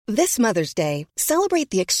This Mother's Day, celebrate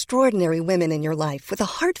the extraordinary women in your life with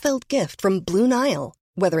a heartfelt gift from Blue Nile.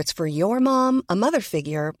 Whether it's for your mom, a mother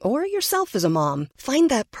figure, or yourself as a mom, find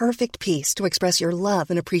that perfect piece to express your love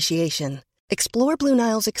and appreciation. Explore Blue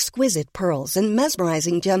Nile's exquisite pearls and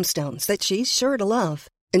mesmerizing gemstones that she's sure to love.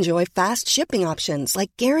 Enjoy fast shipping options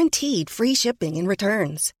like guaranteed free shipping and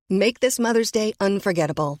returns. Make this Mother's Day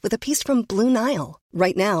unforgettable with a piece from Blue Nile.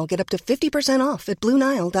 Right now, get up to 50% off at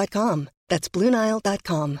BlueNile.com. That's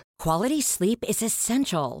BlueNile.com. Quality sleep is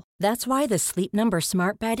essential. That's why the Sleep Number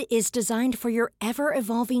Smart Bed is designed for your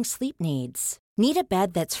ever-evolving sleep needs. Need a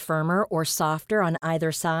bed that's firmer or softer on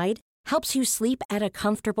either side? Helps you sleep at a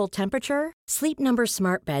comfortable temperature? Sleep Number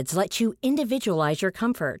Smart Beds let you individualize your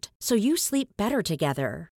comfort, so you sleep better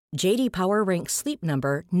together. J.D. Power ranks Sleep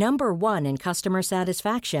Number number 1 in customer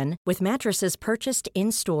satisfaction with mattresses purchased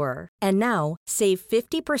in-store. And now, save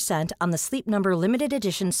 50% on the Sleep Number Limited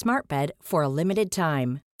Edition Smart Bed for a limited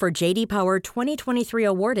time. For J.D. Power 2023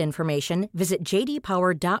 award information, visit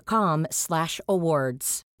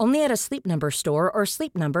jdpower.com/awards. Only at a Sleep Number store or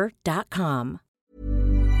sleepnumber.com.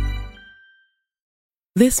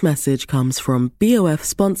 This message comes from BOF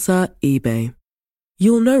sponsor eBay.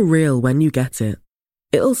 You'll know real when you get it.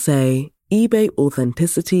 It'll say eBay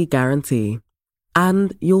Authenticity Guarantee.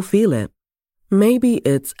 And you'll feel it. Maybe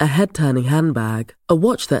it's a head-turning handbag, a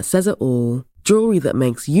watch that says it all, jewelry that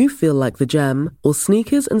makes you feel like the gem, or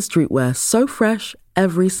sneakers and streetwear so fresh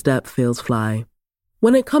every step feels fly.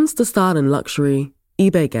 When it comes to style and luxury,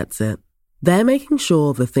 eBay gets it. They're making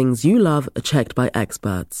sure the things you love are checked by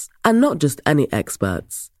experts. And not just any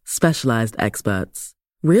experts, specialized experts.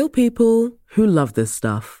 Real people who love this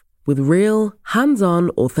stuff, with real, hands-on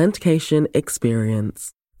authentication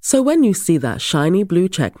experience. So when you see that shiny blue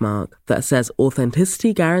checkmark that says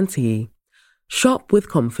Authenticity Guarantee, shop with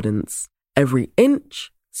confidence. Every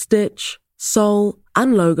inch, stitch, sole,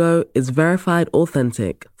 and logo is verified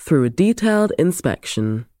authentic through a detailed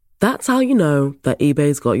inspection. That's how you know that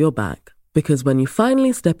eBay's got your back. Because when you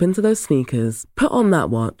finally step into those sneakers, put on that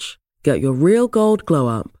watch, get your real gold glow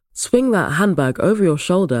up, swing that handbag over your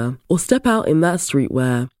shoulder, or step out in that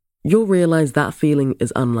streetwear, you'll realize that feeling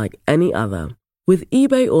is unlike any other. With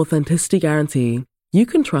eBay Authenticity Guarantee, you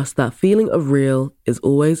can trust that feeling of real is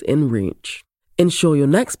always in reach. Ensure your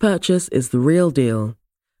next purchase is the real deal.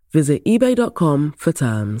 Visit ebay.com for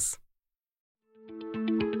terms.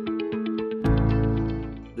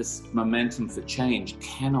 This momentum for change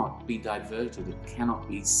cannot be diverted. It cannot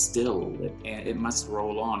be still. It must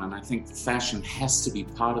roll on. And I think fashion has to be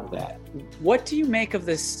part of that. What do you make of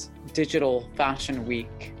this digital fashion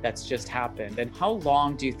week that's just happened? And how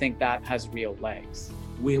long do you think that has real legs?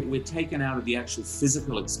 We're taken out of the actual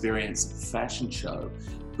physical experience of the fashion show,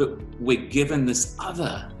 but we're given this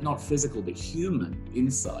other, not physical, but human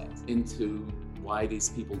insight into why these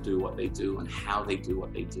people do what they do and how they do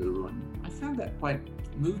what they do. And I found that quite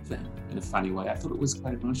moving in a funny way. I thought it was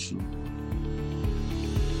quite emotional.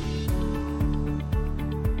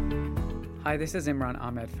 Hi, this is Imran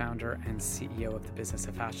Amed, founder and CEO of the Business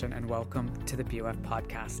of Fashion, and welcome to the BOF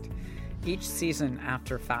podcast. Each season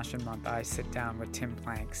after Fashion Month, I sit down with Tim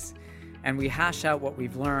Blanks and we hash out what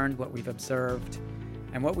we've learned, what we've observed,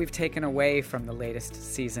 and what we've taken away from the latest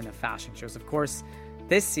season of fashion shows. Of course,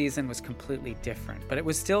 this season was completely different, but it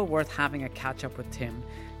was still worth having a catch up with Tim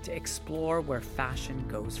to explore where fashion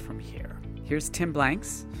goes from here. Here's Tim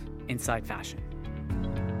Blanks, Inside Fashion.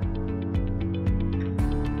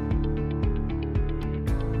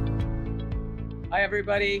 Hi,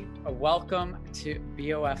 everybody. Welcome to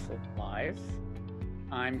BOF Live.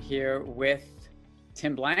 I'm here with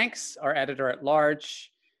Tim Blanks, our editor at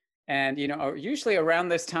large. And, usually around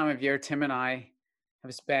this time of year, Tim and I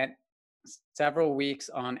have spent several weeks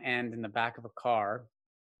on end in the back of a car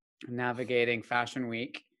navigating Fashion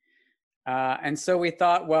Week. And so we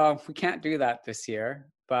thought, well, we can't do that this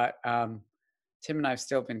year, but Tim and I have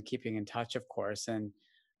still been keeping in touch, of course. And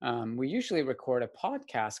we usually record a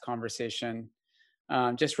podcast conversation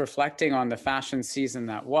just reflecting on the fashion season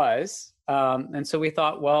that was. And so we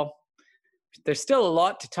thought, well, there's still a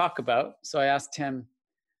lot to talk about. So I asked Tim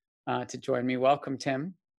to join me. Welcome,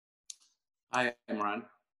 Tim. Hi, Imran.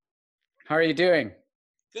 How are you doing?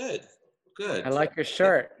 Good. I like your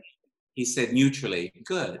shirt. He said neutrally,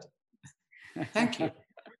 good. Thank you.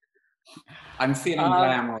 I'm feeling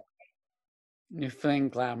glamour. You're feeling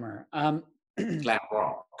glamour. Glam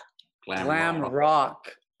rock. Glam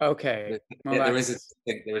rock. Okay. Well, there is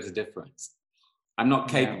a difference. I'm not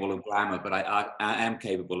capable of glamour, but I am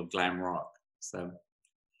capable of glam rock. So.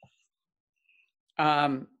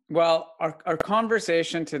 Well, our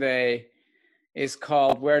conversation today is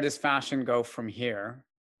called "Where Does Fashion Go From Here?"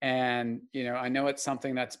 And, I know it's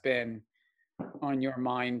something that's been on your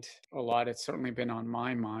mind a lot. It's certainly been on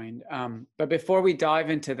my mind. But before we dive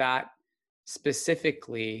into that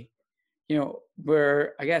specifically,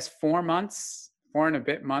 we're, I guess, 4 and a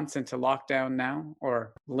bit months into lockdown now,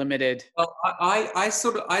 or limited. Well,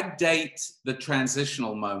 I date the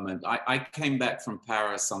transitional moment. I came back from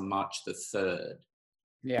Paris on March the 3rd.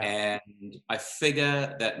 Yeah. And I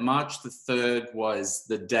figure that March the 3rd was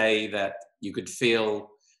the day that you could feel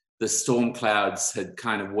the storm clouds had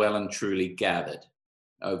kind of well and truly gathered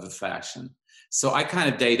over fashion. So I kind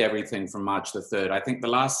of date everything from March the 3rd. I think the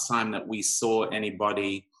last time that we saw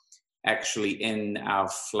anybody actually in our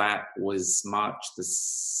flat was March the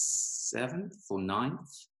 7th or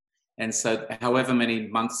 9th. And so however many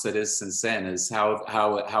months it is since then is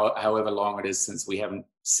however long it is since we haven't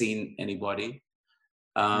seen anybody.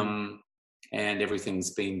 And everything's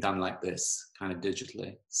being done like this, kind of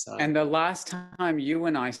digitally. So. And the last time you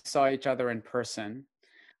and I saw each other in person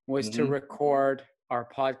was to record our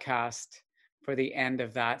podcast for the end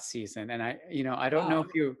of that season. And I don't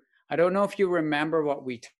know if you remember what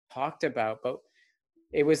we talked about, but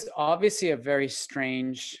it was obviously a very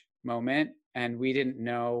strange moment, and we didn't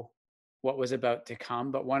know what was about to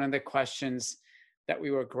come. But one of the questions that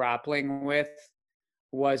we were grappling with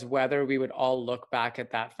was whether we would all look back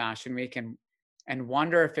at that fashion week and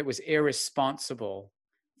wonder if it was irresponsible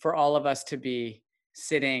for all of us to be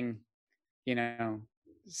sitting,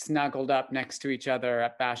 snuggled up next to each other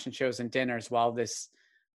at fashion shows and dinners while this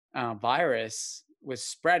virus was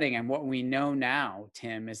spreading. And what we know now,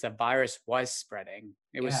 Tim, is the virus was spreading.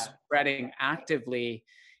 It was spreading actively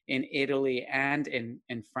in Italy and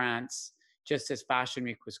in France, just as Fashion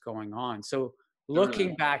Week was going on. So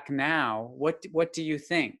looking back now, what do you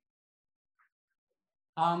think?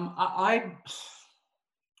 I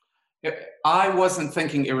wasn't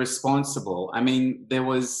thinking irresponsible. I mean,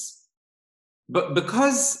 but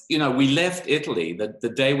because, we left Italy, the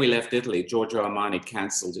day we left Italy, Giorgio Armani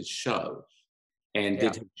canceled his show and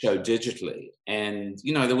did his show digitally. And,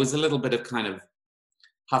 there was a little bit of kind of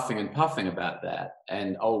huffing and puffing about that.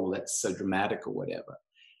 And, that's so dramatic or whatever.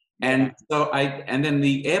 And so and then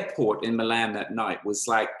the airport in Milan that night was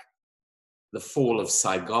like the fall of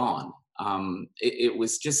Saigon. It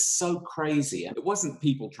was just so crazy. And it wasn't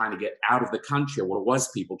people trying to get out of the country, or it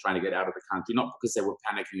was people trying to get out of the country, not because they were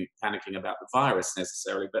panicking about the virus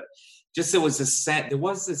necessarily, but just there was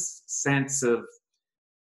this sense of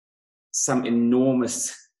some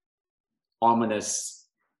enormous, ominous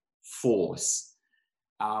force.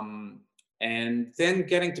 And then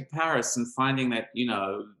getting to Paris and finding that,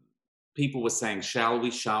 people were saying, shall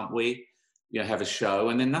we, shan't we, have a show?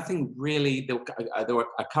 And then nothing really, there were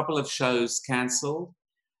a couple of shows canceled.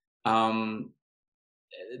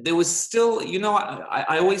 There was still,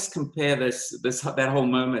 I always compare that whole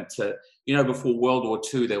moment to, before World War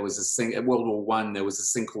II, there was this thing, at World War I, there was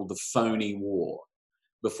this thing called the phony war.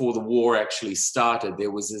 Before the war actually started,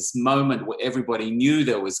 there was this moment where everybody knew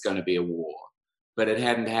there was going to be a war, but it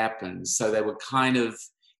hadn't happened. So they were kind of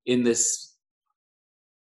in this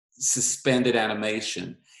suspended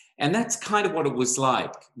animation. And that's kind of what it was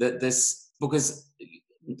like, because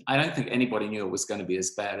I don't think anybody knew it was going to be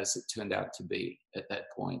as bad as it turned out to be at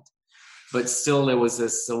that point. But still there was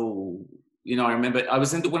this, I remember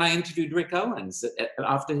when I interviewed Rick Owens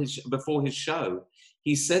before his show,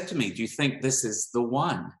 he said to me, do you think this is the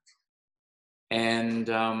one? And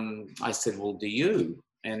I said, well, do you?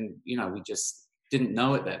 And, we just didn't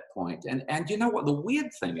know at that point. And you know what the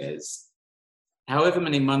weird thing is? However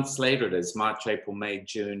many months later it is, March, April, May,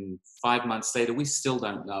 June, 5 months later, we still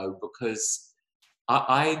don't know, because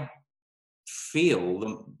I feel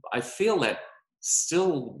that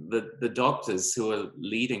still the doctors who are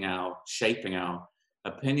shaping our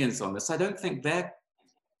opinions on this, I don't think they're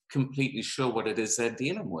completely sure what it is they're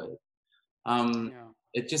dealing with.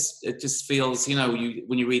 It just feels,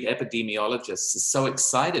 when you read epidemiologists are so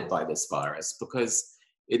excited by this virus because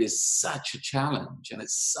it is such a challenge and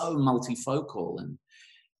it's so multifocal, and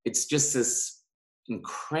it's just this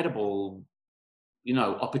incredible,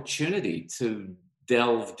 opportunity to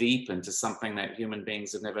delve deep into something that human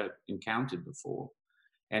beings have never encountered before.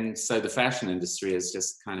 And so the fashion industry is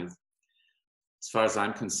just kind of, as far as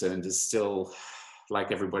I'm concerned, is still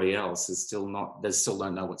like everybody else, they still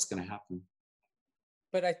don't know what's going to happen.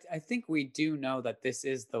 But I think we do know that this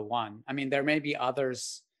is the one. I mean, there may be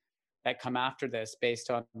others that come after this based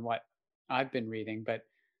on what I've been reading, but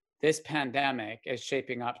this pandemic is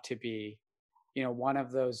shaping up to be, one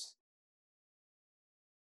of those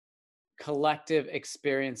collective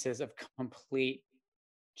experiences of complete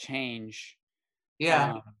change.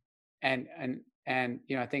 Yeah. And And,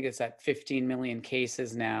 I think it's at 15 million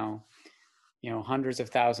cases now, hundreds of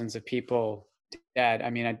thousands of people dead. I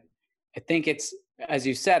mean, I think it's, as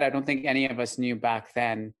you said, I don't think any of us knew back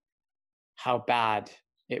then how bad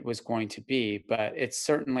it was going to be, but it's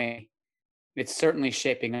certainly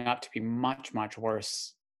shaping up to be much, much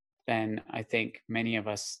worse than I think many of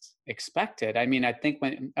us expected. I mean, I think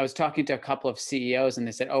when I was talking to a couple of CEOs and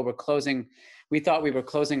they said, oh, we thought we were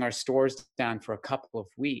closing our stores down for a couple of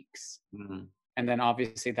weeks. Mm-hmm. And then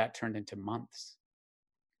obviously that turned into months.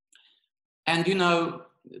 And,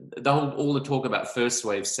 all the talk about first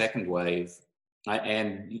wave, second wave,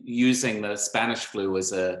 and using the Spanish flu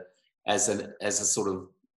as a sort of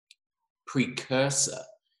precursor,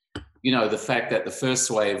 the fact that the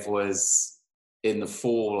first wave was in the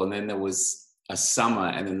fall and then there was a summer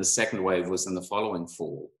and then the second wave was in the following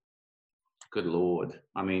fall. Good Lord.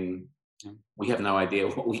 I mean, we have no idea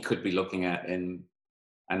what we could be looking at in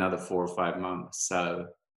another 4 or 5 months. So,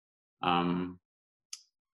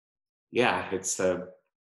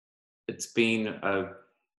 it's been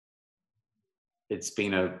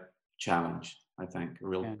a challenge, I think, a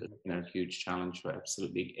real, huge challenge for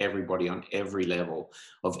absolutely everybody on every level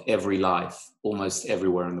of every life, almost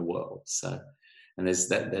everywhere in the world. So, and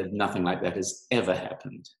there's nothing like that has ever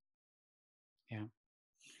happened. Yeah.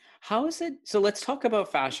 How is it? So let's talk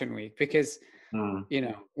about Fashion Week, because,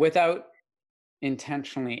 without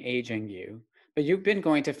intentionally aging you, but you've been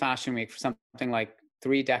going to Fashion Week for something like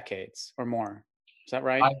 3 decades or more. Is that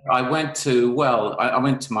right? I went to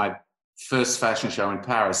my first fashion show in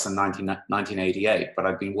Paris in 1988, but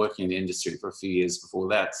I'd been working in the industry for a few years before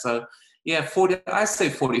that. So, yeah,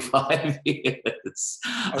 45 years.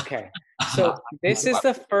 Okay. So this is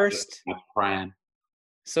the first.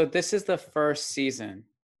 So this is the first season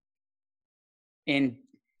in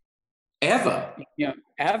ever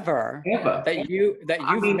that you've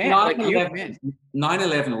missed.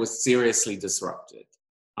 9/11 was seriously disrupted.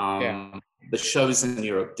 The shows in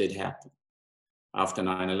Europe did happen after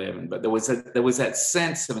 9/11, but there was that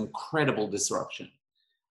sense of incredible disruption.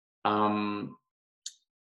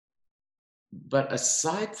 But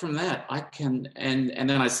aside from that, and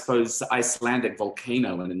then I suppose Icelandic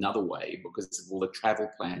volcano in another way because of all the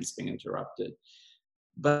travel plans being interrupted.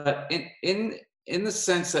 But in the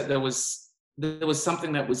sense that there was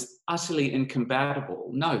something that was utterly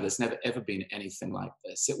incompatible. No, there's never ever been anything like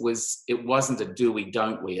this. It wasn't a do we,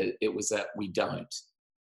 don't we. It was a we don't.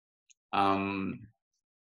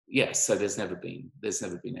 So there's never been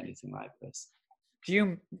anything like this.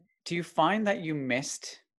 Do you find that you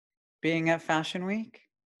missed being at Fashion Week?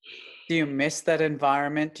 Do you miss that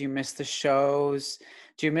environment? Do you miss the shows?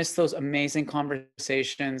 Do you miss those amazing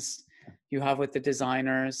conversations you have with the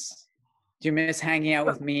designers? Do you miss hanging out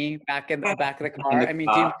with me back in the back of the car? I mean,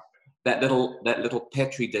 that little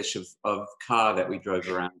petri dish of car that we drove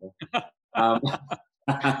around with. I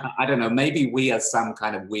don't know. Maybe we are some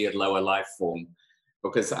kind of weird lower life form,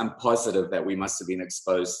 because I'm positive that we must have been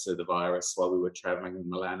exposed to the virus while we were traveling in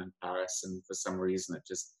Milan and Paris, and for some reason it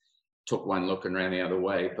just took one look and ran the other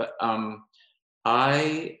way. But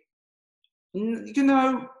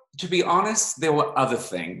to be honest, there were other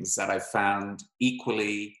things that I found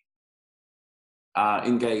equally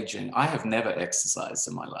engaging. I have never exercised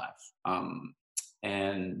in my life.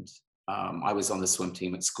 I was on the swim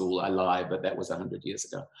team at school. I lie, but that was 100 years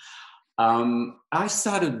ago. I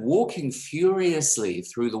started walking furiously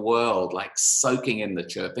through the world, like soaking in the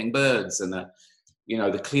chirping birds and the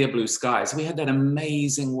clear blue skies. We had that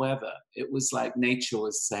amazing weather. It was like nature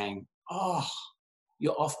was saying, "Oh,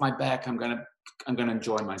 you're off my back. I'm gonna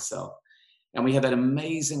enjoy myself." And we had that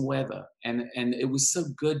amazing weather, and it was so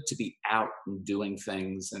good to be out and doing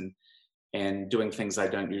things and doing things I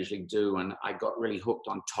don't usually do. And I got really hooked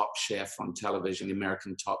on Top Chef on television, the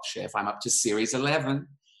American Top Chef. I'm up to series 11.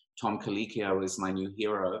 Tom Colicchio is my new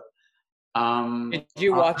hero. Did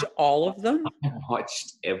you watch all of them? I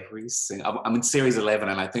watched every single. I'm in series 11,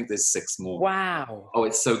 and I think there's 6 more. Wow! Oh,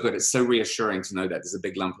 it's so good. It's so reassuring to know that there's a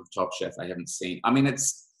big lump of Top Chef I haven't seen. I mean,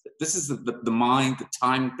 this is the mind. The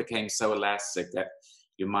time became so elastic that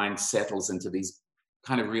your mind settles into these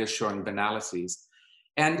kind of reassuring banalities.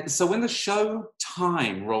 And so when the show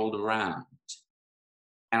time rolled around,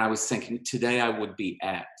 and I was thinking, today I would be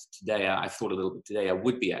at. Today I thought a little bit. Today I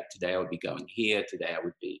would be at. Today I would be going here. Today I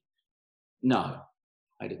would be. No,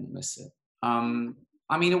 I didn't miss it.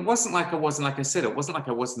 I mean, it wasn't like I wasn't, like I said, it wasn't like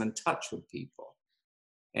I wasn't in touch with people.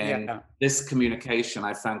 And this communication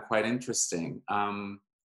I found quite interesting.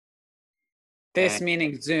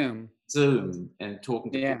 Meaning Zoom. Zoom and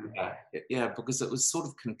talking to people. Yeah, because it was sort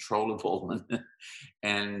of controllable.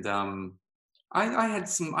 And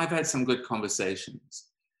I've had some good conversations.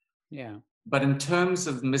 Yeah. But in terms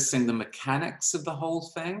of missing the mechanics of the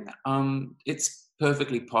whole thing, it's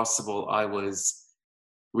perfectly possible I was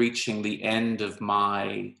reaching the end of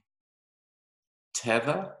my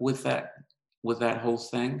tether with that whole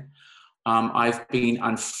thing. I've been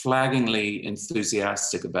unflaggingly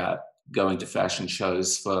enthusiastic about going to fashion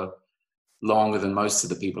shows for longer than most of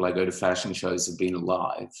the people I go to fashion shows have been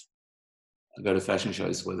alive. I go to fashion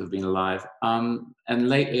shows where they've been alive. And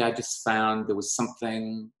lately I just found there was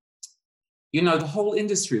something, you know, the whole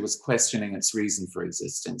industry was questioning its reason for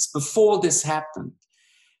existence. Before this happened,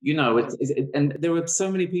 you know, and there were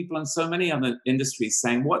so many people in so many other industries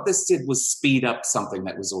saying what this did was speed up something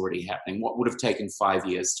that was already happening. What would have taken 5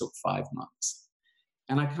 years took 5 months.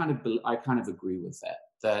 And I kind of agree with that,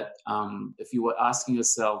 that if you were asking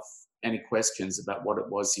yourself any questions about what it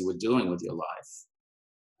was you were doing with your life,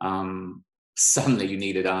 suddenly you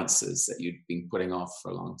needed answers that you'd been putting off for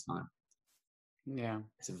a long time. Yeah.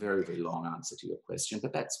 It's a very, very long answer to your question,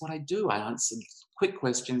 but that's what I do. I answer quick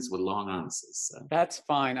questions with long answers. So. That's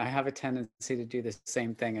fine. I have a tendency to do the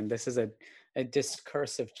same thing. And this is a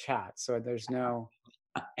discursive chat. So there's no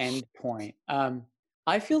end point.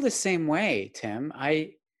 I feel the same way, Tim.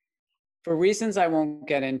 For reasons I won't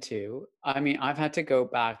get into, I mean, I've had to go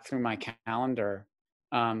back through my calendar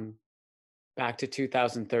back to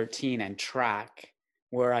 2013 and track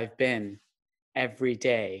where I've been every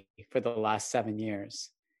day for the last 7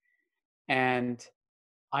 years. And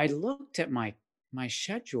I looked at my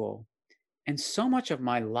schedule, and so much of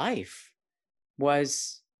my life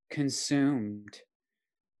was consumed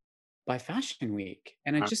by Fashion Week.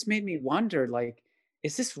 And it just made me wonder, like,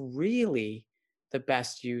 is this really the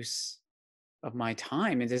best use of my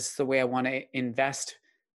time? Is this the way I want to invest,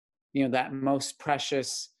 you know, that most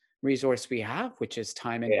precious resource we have, which is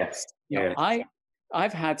time? And Yes. you know,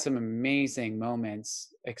 I've had some amazing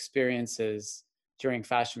moments, experiences during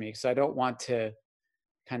Fashion Week, so I don't want to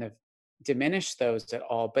kind of diminish those at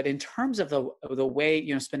all. But in terms of the way,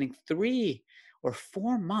 you know, spending 3 or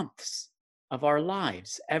 4 months of our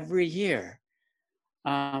lives every year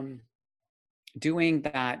doing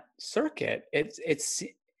that circuit, it's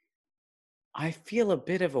I feel a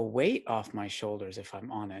bit of a weight off my shoulders, if I'm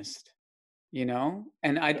honest, you know?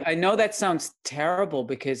 And I know that sounds terrible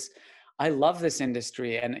because I love this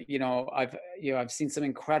industry, and, you know, I've seen some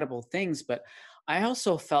incredible things, but I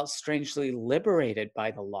also felt strangely liberated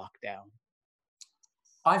by the lockdown.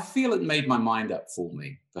 I feel it made my mind up for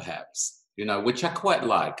me, perhaps, you know, which I quite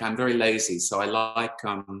like. I'm very lazy, so I like,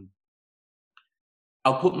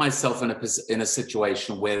 I'll put myself in a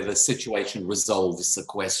situation where the situation resolves the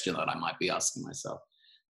question that I might be asking myself.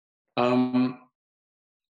 The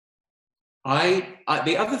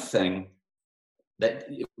other thing that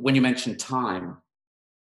when you mention time,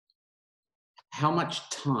 how much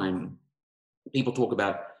time people talk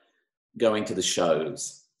about going to the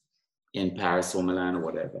shows in Paris or Milan or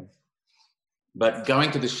whatever, but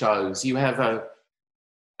going to the shows, you have a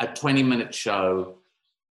 20-minute show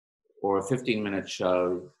or a 15-minute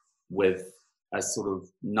show with a sort of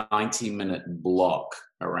 90-minute block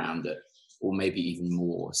around it, or maybe even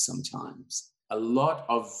more sometimes. A lot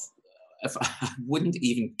of, if I wouldn't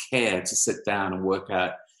even care to sit down and work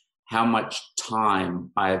out how much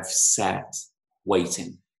time I've sat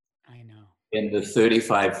waiting. I know. In the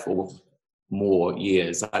 35 or more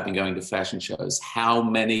years I've been going to fashion shows, how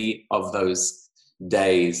many of those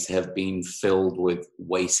days have been filled with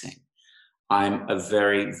waiting? I'm a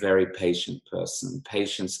very, very patient person.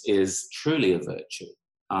 Patience is truly a virtue.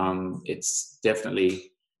 It's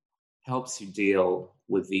definitely helps you deal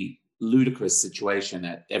with the ludicrous situation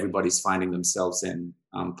that everybody's finding themselves in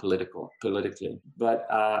politically. But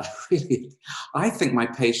really, I think my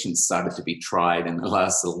patience started to be tried in the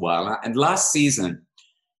last little while. And last season,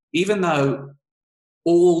 even though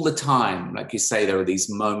all the time, like you say, there are these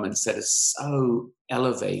moments that are so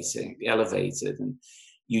elevated, and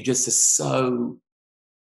you just are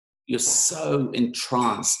you're so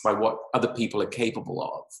entranced by what other people are capable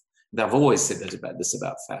of. And I've always said this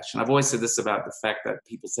about fashion. I've always said this about the fact that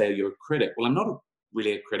people say you're a critic. Well, I'm not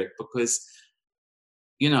really a critic because,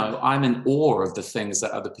 you know, I'm in awe of the things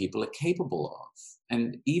that other people are capable of.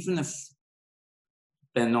 And even if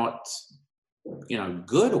they're not, you know,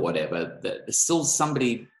 good or whatever, there's still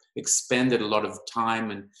somebody expended a lot of time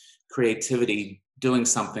and creativity doing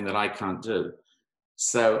something that I can't do.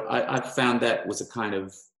 So I found that was a kind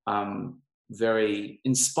of very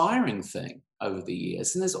inspiring thing over the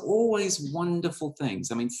years. And there's always wonderful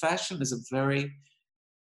things. I mean, fashion has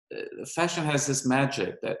this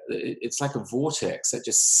magic that it's like a vortex that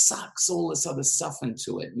just sucks all this other stuff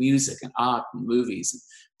into it. Music and art and movies and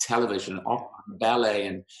television and opera and ballet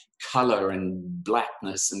and color and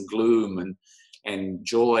blackness and gloom and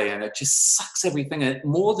joy, and it just sucks everything in.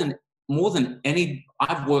 More than any,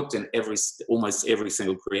 I've worked in almost every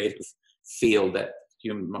single creative field that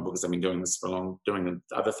human, because I've been doing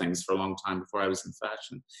other things for a long time before I was in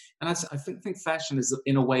fashion. And I think fashion is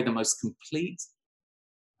in a way the most complete.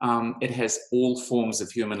 It has all forms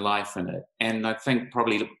of human life in it. And I think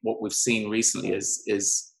probably what we've seen recently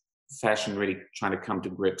is fashion really trying to come to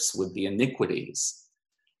grips with the iniquities,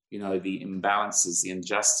 the imbalances, the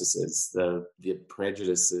injustices, the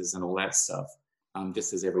prejudices and all that stuff.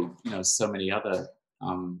 Just as so many other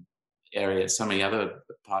areas, so many other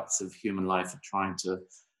parts of human life are trying to,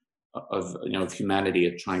 of humanity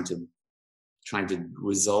are trying to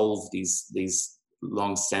resolve these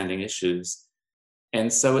long-standing issues,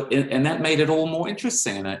 and so and that made it all more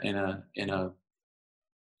interesting in a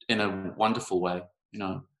wonderful way,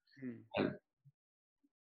 And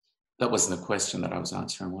that wasn't a question that I was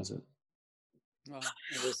answering, was it? Well,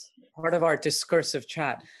 it was part of our discursive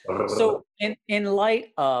chat. So in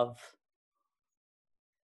light of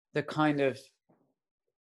the kind of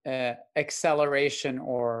acceleration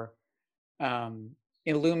or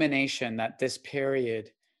illumination that this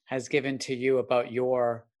period has given to you about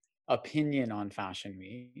your opinion on Fashion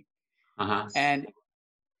Week, and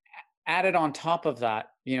added on top of that,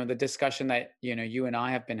 the discussion that you and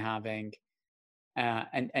I have been having,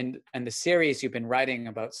 and the series you've been writing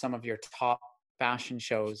about some of your top fashion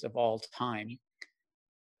shows of all time,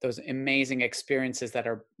 those amazing experiences that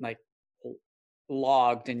are like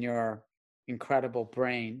logged in your incredible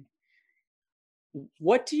brain.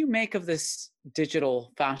 What do you make of this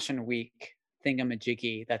digital Fashion Week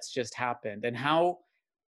thingamajiggy that's just happened, and how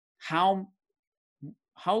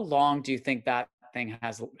long do you think that thing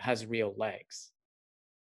has real legs?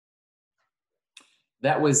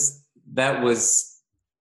 That was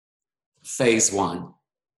phase one.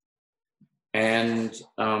 And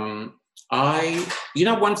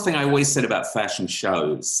one thing I always said about fashion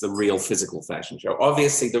shows, the real physical fashion show,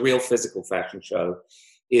 obviously the real physical fashion show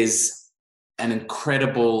is an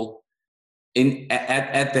incredible,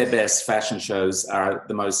 at their best, fashion shows are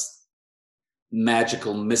the most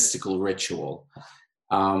magical, mystical ritual.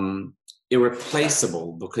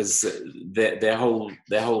 Irreplaceable, because their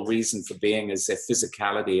whole reason for being is their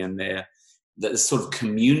physicality and the sort of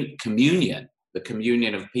communion, the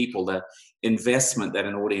communion of people, the investment that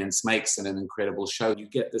an audience makes in an incredible show. You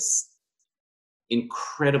get this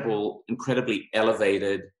incredibly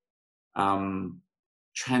elevated,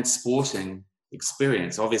 transporting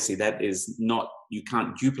experience. Obviously, that is not, you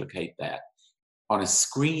can't duplicate that on a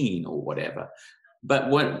screen or whatever. But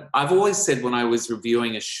what I've always said when I was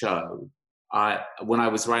reviewing a show, when I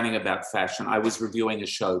was writing about fashion, I was reviewing a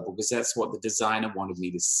show because that's what the designer wanted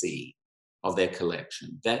me to see of their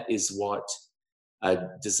collection. That is what a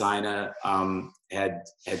designer had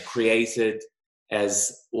created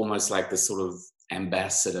as almost like the sort of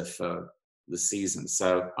ambassador for the season.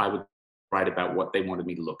 So I would write about what they wanted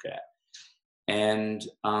me to look at. And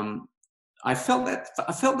I felt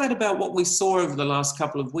that about what we saw over the last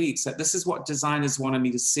couple of weeks, that this is what designers wanted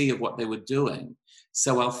me to see of what they were doing.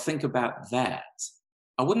 So I'll think about that.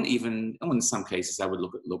 In some cases, I would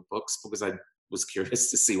look at lookbooks because I was curious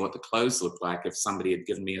to see what the clothes looked like if somebody had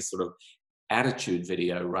given me a sort of attitude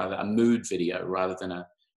video, a mood video, rather than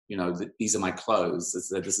these are my clothes,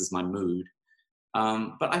 this is my mood.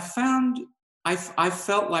 But I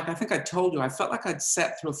felt like, I think I told you, I felt like I'd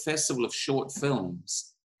sat through a festival of short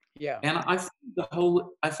films. Yeah. And I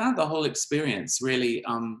found the whole experience really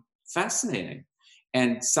fascinating.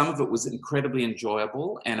 And some of it was incredibly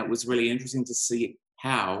enjoyable, and it was really interesting to see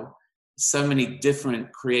how so many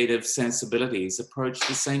different creative sensibilities approach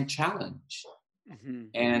the same challenge. Mm-hmm.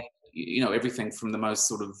 And, everything from the most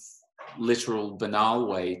sort of literal, banal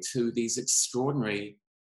way to these extraordinary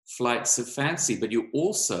flights of fancy. But you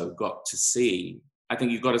also got to see, I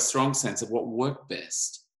think you got a strong sense of what worked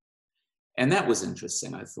best. And that was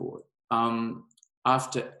interesting, I thought.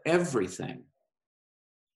 After everything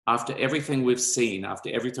we've seen, after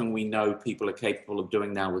everything we know people are capable of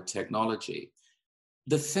doing now with technology,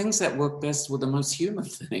 the things that work best were the most human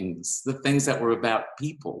things, the things that were about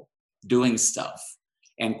people doing stuff,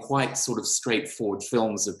 and quite sort of straightforward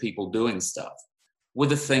films of people doing stuff were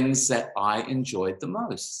the things that I enjoyed the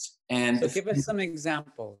most. And so give us some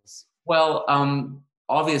examples. Well,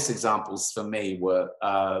 obvious examples for me were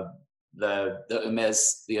the Amed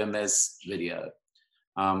video,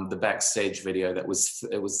 the backstage video.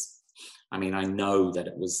 I mean, I know that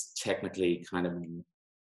it was technically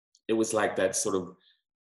it was like that sort of,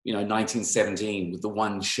 1917 with the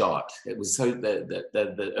one shot. It was so, the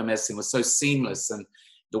Amed thing was so seamless, and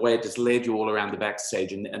the way it just led you all around the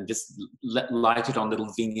backstage and just lighted on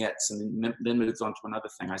little vignettes and then moved on to another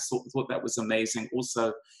thing. I thought that was amazing.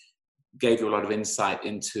 Also gave you a lot of insight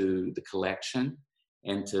into the collection,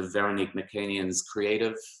 into Veronique McCanion's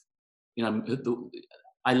creative,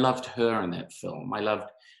 I loved her in that film.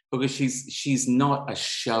 Because she's not a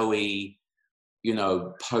showy,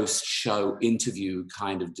 post-show interview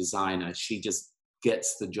kind of designer. She just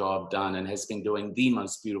gets the job done and has been doing the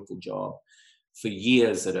most beautiful job for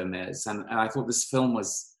years at Hermes. And I thought this film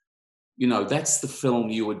was, that's the film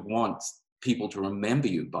you would want people to remember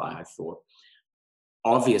you by, I thought.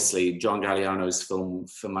 Obviously, John Galliano's film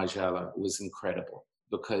for Margiela was incredible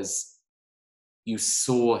because you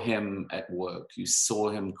saw him at work, you saw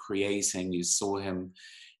him creating, you saw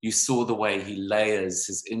the way he layers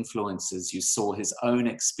his influences, you saw his own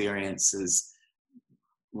experiences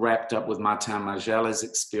wrapped up with Martin Margiela's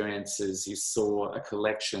experiences, you saw a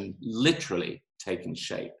collection literally taking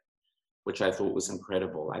shape, which I thought was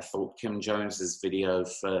incredible. I thought Kim Jones's video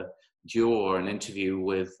for Dior, an interview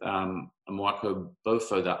with Amoako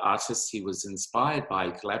Bofo, the artist he was inspired by,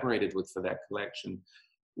 collaborated with for that collection,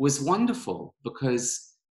 was wonderful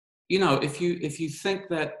because, if you think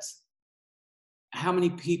that how many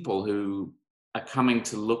people who are coming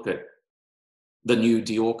to look at the new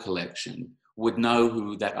Dior collection would know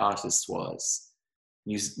who that artist was.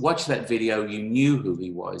 You watch that video, you knew who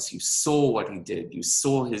he was, you saw what he did, you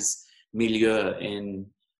saw his milieu in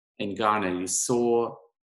Ghana, you saw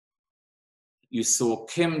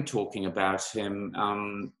Kim talking about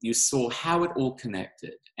him, you saw how it all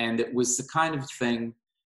connected. And it was the kind of thing,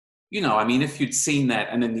 if you'd seen that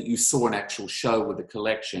and then you saw an actual show with the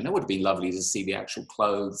collection, it would be lovely to see the actual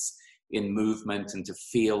clothes in movement and to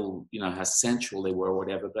feel, how sensual they were or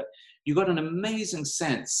whatever. But you got an amazing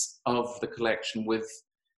sense of the collection with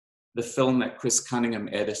the film that Chris Cunningham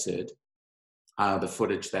edited, the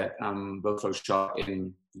footage that Bofo shot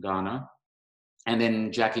in Ghana. And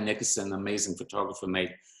then Jackie Nickerson, the amazing photographer,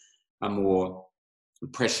 made a more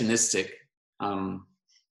impressionistic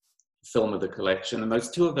film of the collection. And those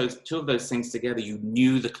two of those things together, you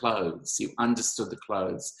knew the clothes, you understood the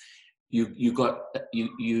clothes, you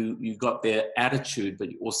got their attitude,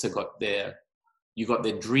 but you also got their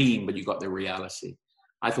dream, but you got their reality.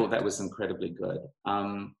 I thought that was incredibly good.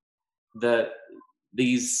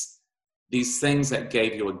 These things that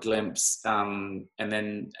gave you a glimpse, and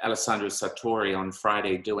then Alessandro Sartori on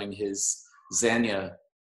Friday doing his Xenia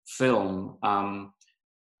film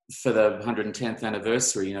for the 110th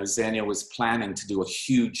anniversary. Xenia was planning to do a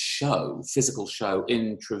huge show, physical show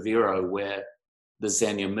in Treviro, where the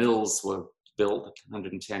Xenia mills were built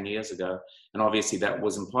 110 years ago. And obviously that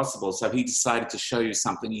was impossible. So he decided to show you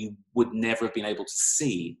something you would never have been able to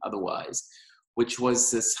see otherwise, which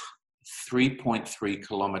was this 3.3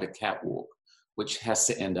 kilometer catwalk, which has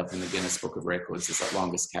to end up in the Guinness Book of Records as the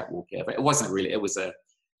longest catwalk ever. It wasn't really, it was a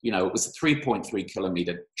 3.3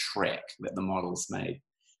 kilometer trek that the models made,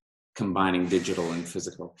 combining digital and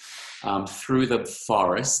physical, through the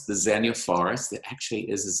forest, the Xenia forest. There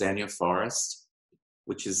actually is a Xenia forest,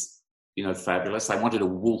 which is, fabulous. I wanted a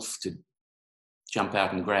wolf to jump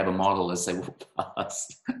out and grab a model as they walked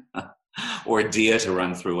past, or a deer to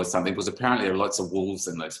run through or something, because apparently there are lots of wolves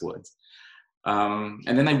in those woods. And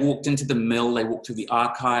then they walked into the mill, they walked through the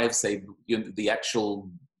archives, the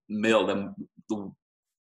actual mill, the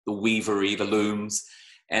weavery, the looms,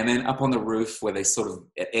 and then up on the roof where they sort of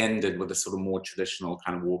ended with a sort of more traditional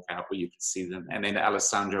kind of walkout where you could see them. And then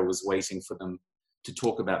Alessandro was waiting for them to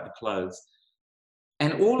talk about the clothes.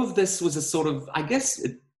 And all of this was a sort of, I guess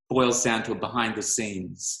it boils down to a behind the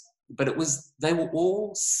scenes, but they were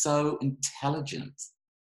all so intelligent,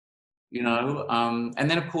 and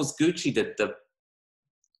then of course Gucci did the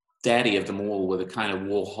daddy of them all with a kind of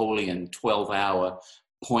Warholian 12-hour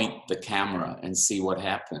point the camera and see what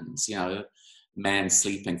happens, man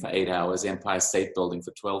sleeping for 8 hours, Empire State Building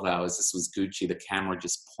for 12 hours. This was Gucci, the camera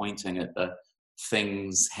just pointing at the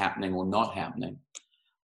things happening or not happening.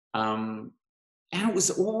 And it was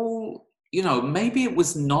all, maybe it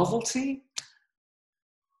was novelty,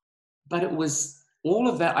 but it was all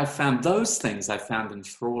of that. Those things I found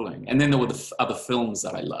enthralling. And then there were the other films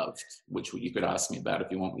that I loved, which you could ask me about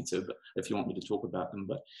if you want me to talk about them.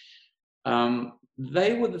 But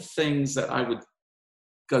they were the things that I would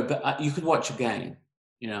go back. You could watch again,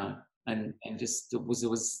 and just there was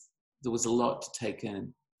a lot to take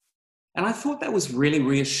in. And I thought that was really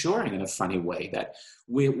reassuring in a funny way, that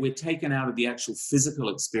we're taken out of the actual physical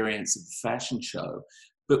experience of the fashion show,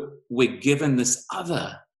 but we're given this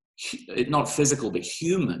other, not physical, but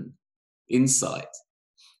human insight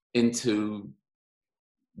into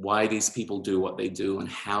why these people do what they do and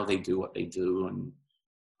how they do what they do.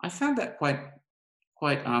 I found that quite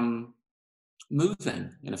moving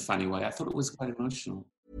in a funny way. I thought it was quite emotional.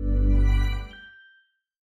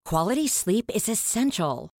 Quality sleep is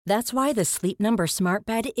essential. That's why the Sleep Number Smart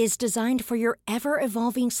Bed is designed for your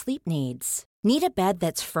ever-evolving sleep needs. Need a bed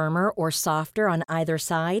that's firmer or softer on either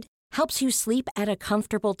side? Helps you sleep at a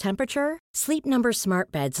comfortable temperature? Sleep Number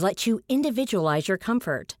Smart Beds let you individualize your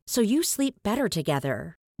comfort so you sleep better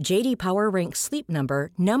together. JD Power ranks Sleep Number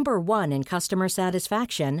number 1 in customer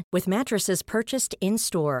satisfaction with mattresses purchased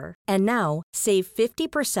in-store. And now, save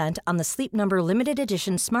 50% on the Sleep Number Limited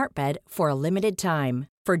Edition Smart Bed for a limited time.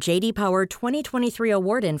 For JD Power 2023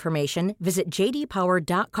 award information, visit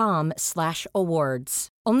jdpower.com/awards.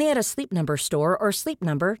 Only at a Sleep Number store or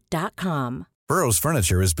sleepnumber.com. Burrow's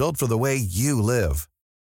furniture is built for the way you live.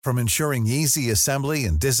 From ensuring easy assembly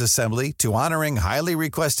and disassembly to honoring highly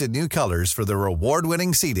requested new colors for their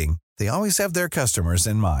award-winning seating, they always have their customers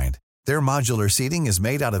in mind. Their modular seating is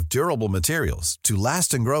made out of durable materials to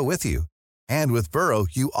last and grow with you. And with Burrow,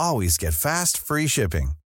 you always get fast, free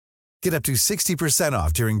shipping. Get up to 60%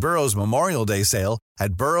 off during Burrow's Memorial Day sale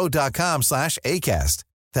at burrow.com/ACAST.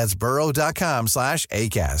 That's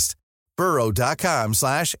burrow.com/ACAST.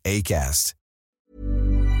 burrow.com/ACAST.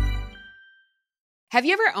 Have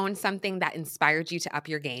you ever owned something that inspired you to up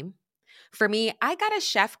your game? For me, I got a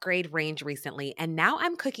chef-grade range recently, and now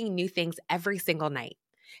I'm cooking new things every single night.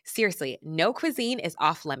 Seriously, no cuisine is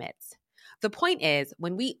off limits. The point is,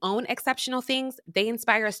 when we own exceptional things, they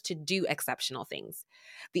inspire us to do exceptional things.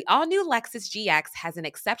 The all-new Lexus GX has an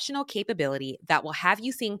exceptional capability that will have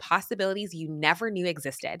you seeing possibilities you never knew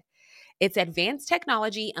existed. Its advanced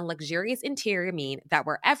technology and luxurious interior mean that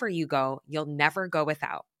wherever you go, you'll never go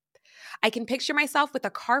without. I can picture myself with a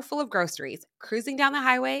car full of groceries, cruising down the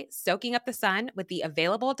highway, soaking up the sun with the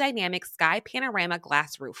available dynamic sky panorama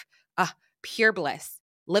glass roof. Pure bliss.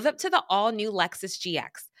 Live up to the all-new Lexus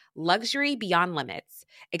GX. Luxury beyond limits.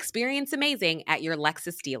 Experience amazing at your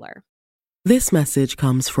Lexus dealer. This message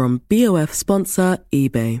comes from BOF sponsor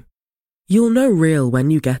eBay. You'll know real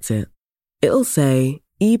when you get it. It'll say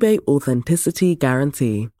eBay Authenticity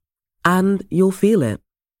Guarantee. And you'll feel it.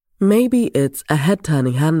 Maybe it's a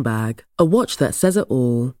head-turning handbag, a watch that says it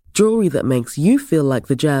all, jewelry that makes you feel like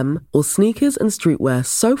the gem, or sneakers and streetwear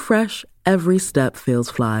so fresh every step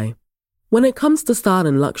feels fly. When it comes to style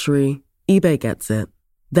and luxury, eBay gets it.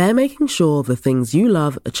 They're making sure the things you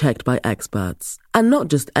love are checked by experts. And not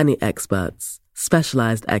just any experts,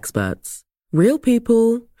 specialized experts. Real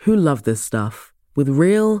people who love this stuff, with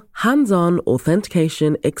real, hands-on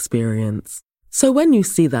authentication experience. So when you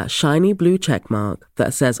see that shiny blue checkmark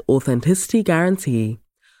that says Authenticity Guarantee,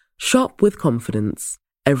 shop with confidence.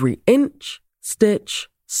 Every inch, stitch,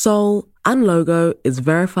 sole, and logo is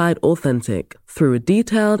verified authentic through a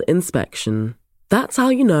detailed inspection. That's how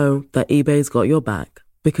you know that eBay's got your back.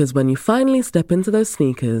 Because when you finally step into those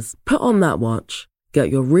sneakers, put on that watch, get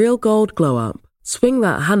your real gold glow up, swing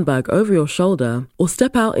that handbag over your shoulder, or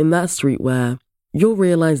step out in that streetwear, you'll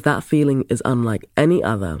realize that feeling is unlike any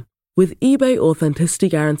other. With eBay Authenticity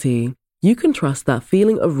Guarantee, you can trust that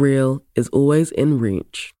feeling of real is always in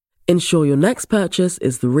reach. Ensure your next purchase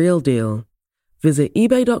is the real deal. Visit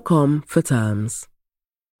ebay.com for terms.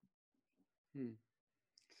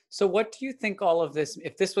 So what do you think all of this,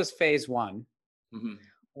 if this was phase one,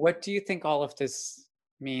 what do you think all of this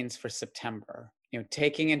means for September?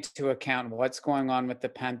 Taking into account what's going on with the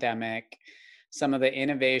pandemic, some of the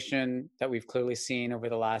innovation that we've clearly seen over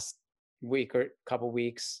the last week or couple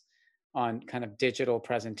weeks on kind of digital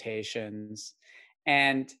presentations.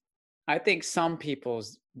 And I think some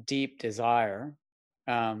people's deep desire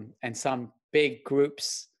and some big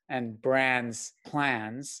groups and brands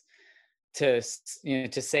plans to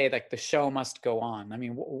say like the show must go on. I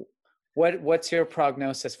mean, what's your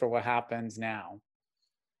prognosis for what happens now?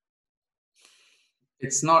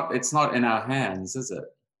 It's not in our hands, is it?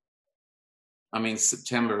 I mean,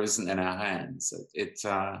 September isn't in our hands.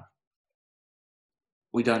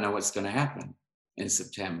 We don't know what's going to happen in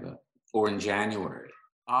September or in January.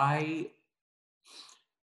 The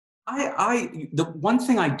one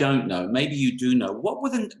thing I don't know, maybe you do know,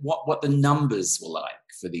 what the numbers were like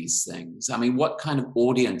for these things. I mean, what kind of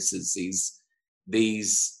audiences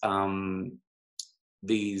these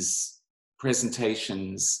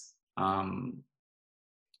presentations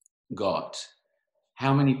got.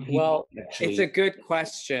 How many people? Well, actually... It's a good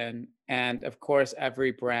question, and of course,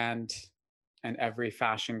 every brand and every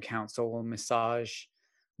fashion council will massage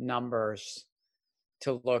numbers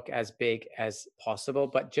to look as big as possible.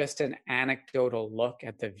 But just an anecdotal look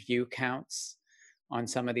at the view counts on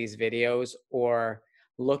some of these videos, or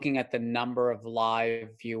looking at the number of live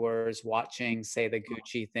viewers watching, say, the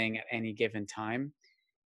Gucci thing at any given time,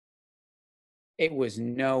 it was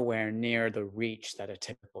nowhere near the reach that a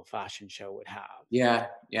typical fashion show would have. Yeah,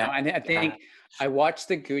 You know, yeah. and I think I watched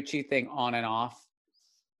the Gucci thing on and off.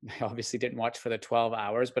 I obviously didn't watch for the 12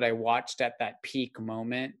 hours, but I watched at that peak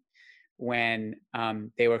moment when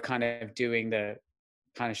they were kind of doing the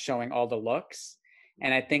kind of showing all the looks.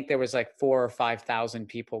 And I think there was like 4,000 or 5,000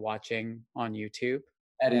 people watching on YouTube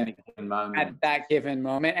At any given moment. at that given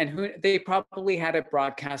moment. And who they probably had it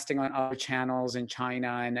broadcasting on other channels in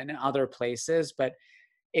China and other places. But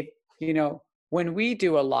if, you know, when we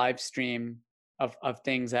do a live stream of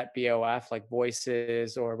things at BOF, like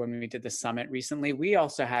Voices, or when we did the summit recently, we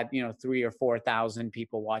also had, you know, 3,000 or 4,000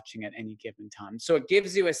 people watching at any given time. So it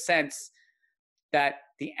gives you a sense that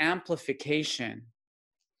the amplification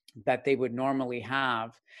that they would normally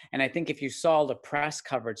have. And I think if you saw the press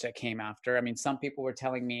coverage that came after, I mean, some people were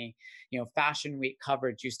telling me, you know, Fashion Week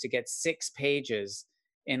coverage used to get 6 pages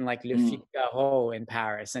in like Le Figaro in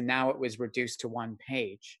Paris, and now it was reduced to 1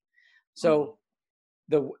 page. So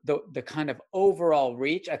the kind of overall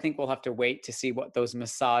reach, I think we'll have to wait to see what those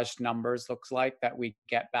massaged numbers looks like that we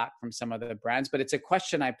get back from some of the brands. But it's a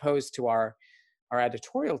question I posed to our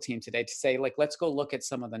editorial team today to say, like, let's go look at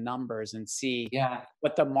some of the numbers and see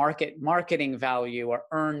what the marketing value or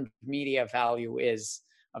earned media value is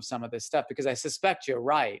of some of this stuff. Because I suspect you're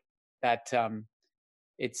right that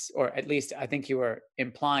it's, or at least I think you were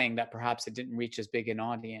implying that perhaps it didn't reach as big an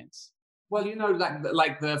audience. Well, you know,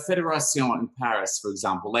 like the Fédération in Paris, for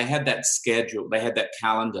example, they had that schedule, they had that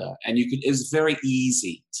calendar, and it was very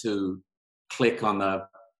easy to click on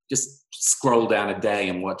just scroll down a day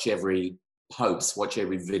and watch every post, watch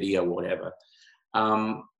every video, whatever.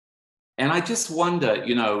 And I just wonder,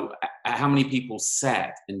 you know, how many people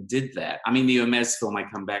sat and did that. I mean, the Hermès film I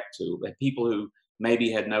come back to, the people who maybe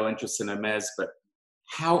had no interest in Hermès, but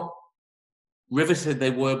how riveted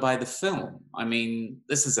they were by the film. I mean,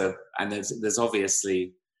 and there's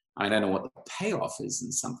obviously, I don't know what the payoff is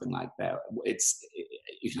in something like that. It's,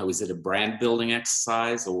 you know, is it a brand building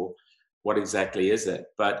exercise or what exactly is it?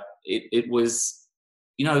 But it was,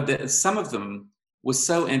 you know, some of them were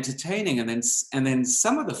so entertaining, and then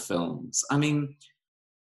some of the films, I mean,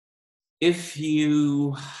 if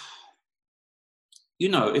you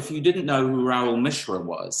didn't know who Raoul Mishra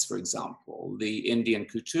was, for example, the Indian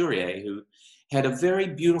couturier who had a very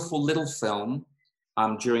beautiful little film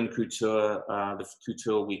during the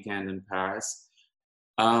couture weekend in Paris,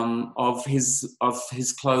 of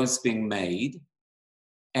his clothes being made.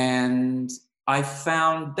 And I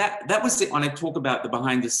found that was it when I talk about the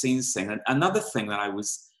behind the scenes thing. And another thing that I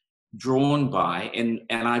was drawn by, and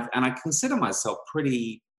I consider myself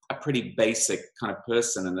a pretty basic kind of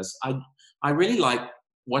person in this. I really like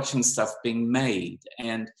watching stuff being made.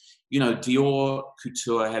 And, you know, Dior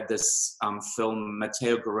Couture had this film,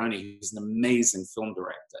 Matteo Garrone, who's an amazing film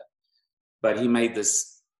director. But he made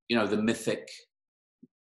this, you know,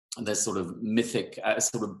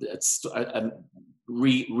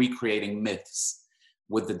 recreating myths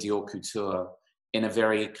with the Dior Couture in a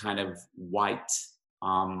very kind of white,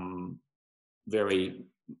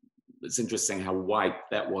 it's interesting how white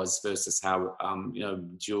that was versus how, you know,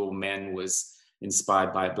 Dior Men was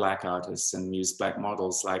inspired by black artists and used black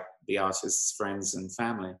models like the artist's friends and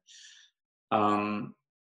family. And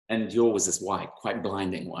Dior was this white, quite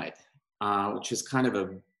blinding white, which is kind of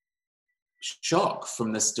a shock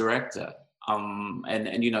from this director.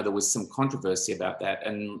 And you know, there was some controversy about that.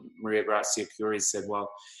 And Maria Grazia Curie said,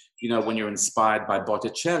 well, you know, when you're inspired by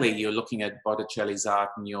Botticelli, you're looking at Botticelli's art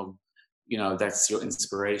and you know, that's your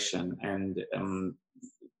inspiration. And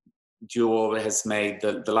Dior has made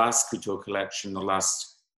the last couture collection, the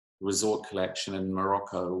last resort collection in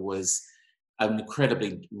Morocco, was an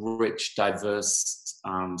incredibly rich, diverse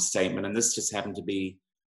statement. And this just happened to be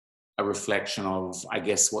a reflection of, I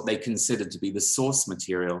guess, what they considered to be the source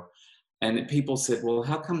material. And people said, well,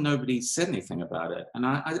 how come nobody said anything about it? And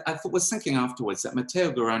I was thinking afterwards that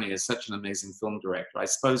Matteo Garrone is such an amazing film director. I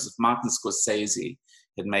suppose if Martin Scorsese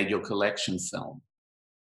had made your collection film,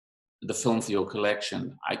 the film for your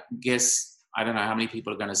collection, I guess, I don't know how many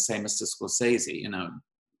people are going to say, Mr. Scorsese, you know,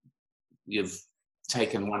 you've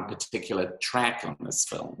taken one particular track on this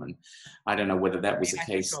film. And I don't know whether that was the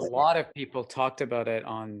case. A lot of people talked about it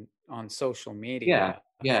on social media.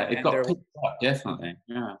 Yeah, it got picked up, definitely.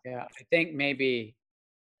 Yeah. I think maybe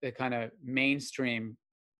the kind of mainstream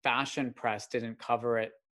fashion press didn't cover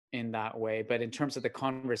it in that way. But in terms of the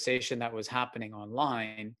conversation that was happening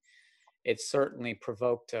online, it certainly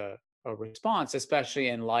provoked a response, especially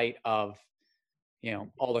in light of, you know,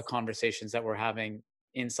 all the conversations that we're having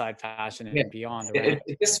inside fashion and beyond.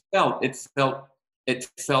 It felt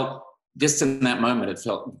just in that moment, it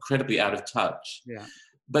felt incredibly out of touch. Yeah.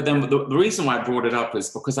 but then the reason why I brought it up is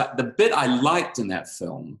because the bit I liked in that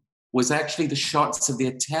film was actually the shots of the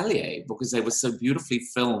atelier, because they were so beautifully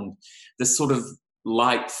filmed. The sort of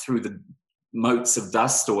light through the motes of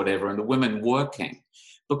dust or whatever, and the women working.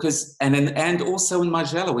 Because and also in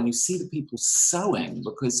Margiela, when you see the people sewing,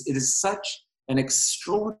 because it is such an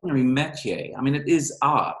extraordinary métier. I mean, it is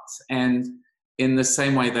art, and in the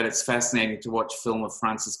same way that it's fascinating to watch film of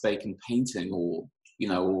Francis Bacon painting, or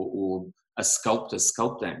or a sculptor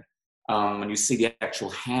sculpting, when you see the actual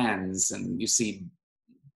hands and you see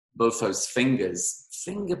both those fingers,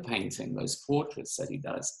 finger painting, those portraits that he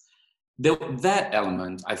does. That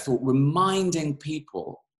element, I thought, reminding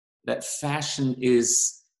people that fashion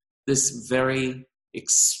is this very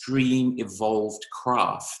extreme, evolved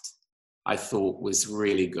craft, I thought was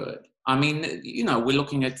really good. I mean, we're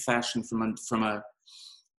looking at fashion from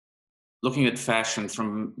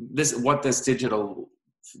this. What this digital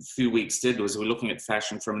few weeks did was we're looking at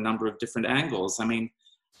fashion from a number of different angles. I mean,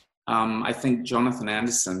 I think Jonathan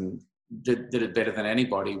Anderson did it better than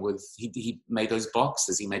anybody. He made those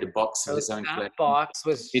boxes. He made a box of his own collection. That box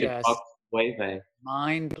was just way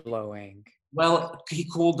mind-blowing. Well, he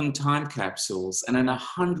called them time capsules, and in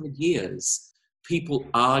 100 years, people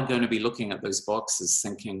are going to be looking at those boxes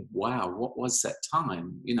thinking, wow, what was that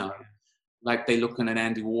time? Like they look in an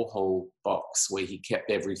Andy Warhol box where he kept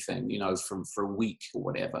everything, for a week or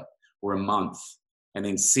whatever, or a month, and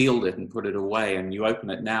then sealed it and put it away. And you open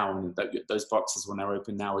it now, and those boxes, when they're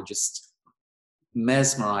open now, are just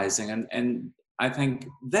mesmerizing. And I think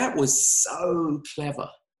that was so clever.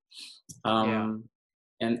 And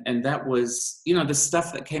that was, the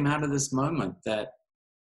stuff that came out of this moment that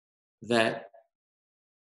I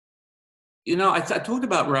talked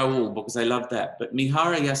about Raoul because I love that, but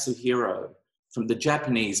Mihara Yasuhiro, from the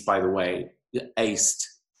Japanese, by the way, aced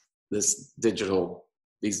these digital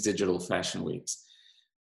fashion weeks.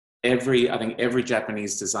 I think every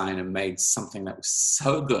Japanese designer made something that was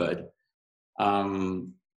so good.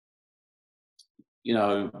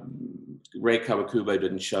 Rei Kawakubo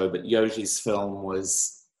didn't show, but Yoji's film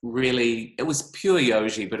was really, it was pure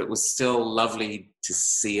Yoji, but it was still lovely to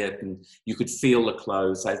see it, and you could feel the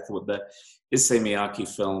clothes. I thought the Issei Miyake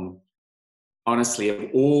film, honestly, of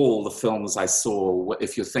all the films I saw,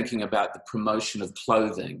 if you're thinking about the promotion of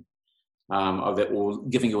clothing, of it, or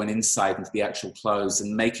giving you an insight into the actual clothes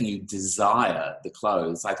and making you desire the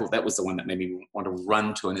clothes, I thought that was the one that made me want to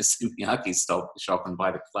run to an Issei Miyake shop and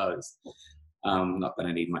buy the clothes. Not that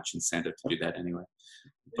I need much incentive to do that anyway.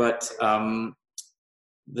 But the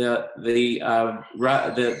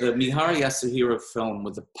Mihara Yasuhiro film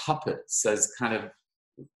with the puppets as kind of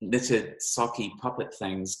knitted socky puppet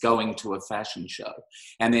things going to a fashion show,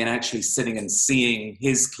 and then actually sitting and seeing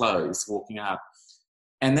his clothes walking out.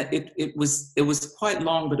 And it was quite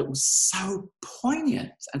long, but it was so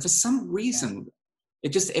poignant. And for some reason, it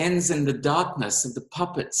just ends in the darkness of the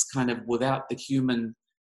puppets, kind of without the human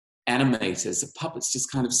animators. The puppets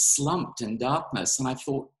just kind of slumped in darkness. And I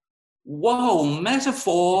thought, whoa,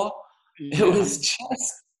 metaphor. It was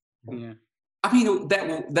just, I mean,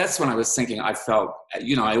 that's when I was thinking, I felt,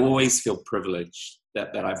 I always feel privileged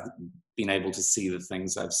that I've been able to see the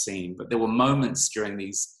things I've seen. But there were moments during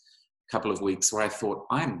these couple of weeks where I thought,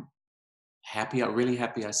 I'm happy. I'm really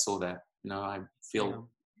happy I saw that. I feel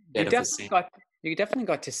better for seeing. You definitely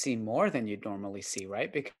got to see more than you'd normally see,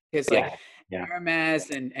 right? Because Hermes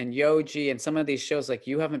and Yoji and some of these shows, like,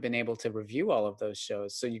 you haven't been able to review all of those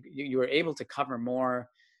shows. So you were able to cover more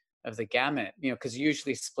of the gamut, because you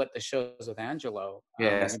usually split the shows with Angelo.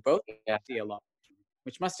 Yes. You both see a lot,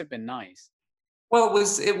 which must have been nice. Well,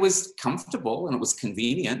 it was comfortable and it was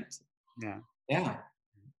convenient. Yeah.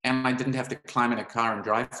 And I didn't have to climb in a car and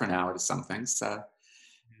drive for an hour to something. So,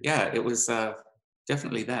 it was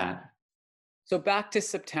definitely that. So back to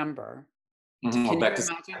September. Mm-hmm.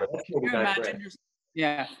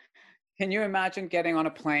 Can you imagine getting on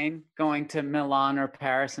a plane, going to Milan or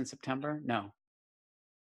Paris in September? No,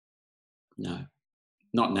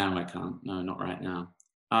 not now. I can't. No, not right now.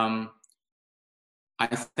 I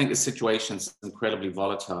think the situation's incredibly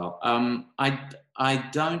volatile. I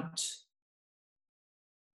don't.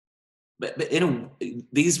 But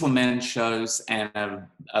these were men's shows and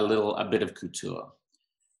a bit of couture.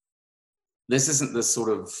 This isn't the sort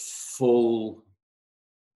of full,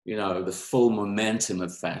 the full momentum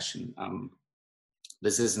of fashion.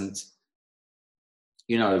 This isn't,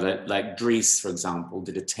 that, like Dries, for example,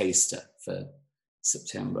 did a taster for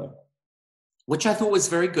September, which I thought was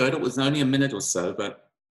very good. It was only a minute or so,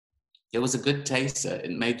 but it was a good taster.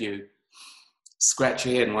 It made you scratch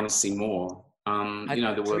your head and want to see more.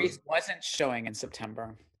 Dries wasn't showing in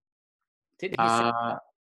September. Did he?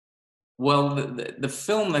 Well, the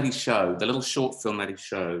film that he showed, the little short film that he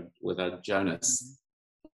showed with Jonas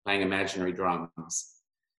playing imaginary drums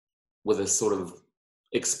with a sort of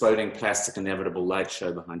exploding plastic inevitable light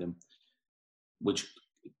show behind him, which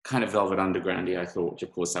kind of Velvet Underground-y, I thought.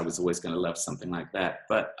 Of course, I was always going to love something like that.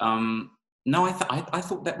 But no, I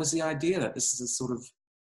thought that was the idea, that this is a sort of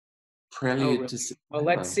prelude to September. Well,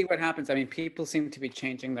 let's see what happens. I mean, people seem to be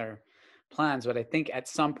changing their plans, but I think at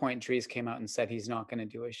some point Dries came out and said he's not going to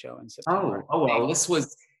do a show in September. Oh, well, this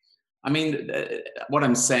was, I mean, what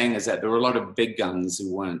I'm saying is that there were a lot of big guns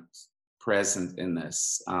who weren't present in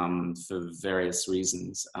this for various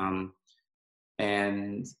reasons.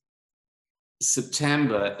 And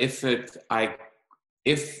September, if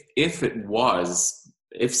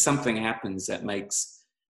something happens that makes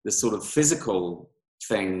the sort of physical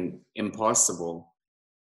thing impossible,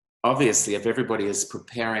 obviously, if everybody is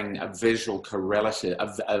preparing a visual correlative,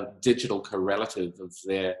 a digital correlative of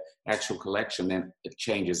their actual collection, then it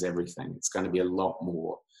changes everything. It's going to be a lot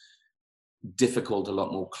more difficult, a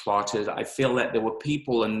lot more cluttered. I feel that there were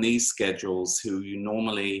people in these schedules who you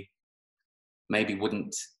normally maybe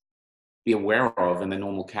wouldn't be aware of in the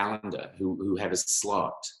normal calendar, who had a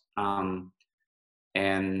slot.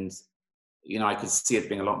 And you know, I could see it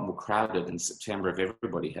being a lot more crowded in September if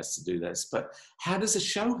everybody has to do this. But how does a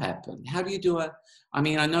show happen? How do you do I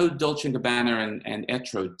mean, I know Dolce & Gabbana and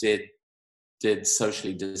Etro did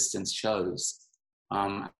socially distanced shows.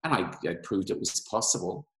 And I proved it was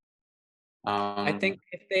possible. I think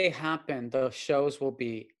if they happen, the shows will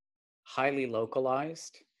be highly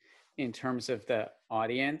localized in terms of the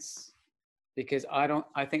audience, because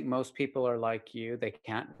I think most people are like you. They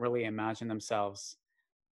can't really imagine themselves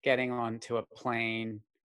getting onto a plane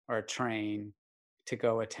or a train to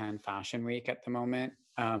go attend Fashion Week at the moment.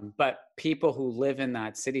 But people who live in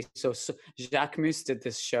that city, so Jacques Mus did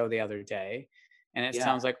this show the other day, and it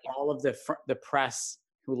sounds like all of the press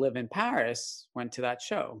who live in Paris went to that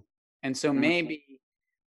show. And so maybe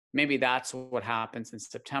that's what happens in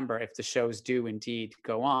September if the shows do indeed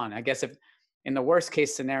go on. I guess if in the worst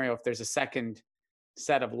case scenario, if there's a second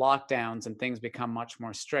set of lockdowns and things become much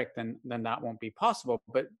more strict, then that won't be possible.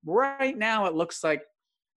 But right now it looks like,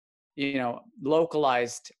 you know,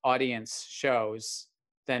 localized audience shows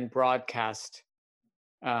then broadcast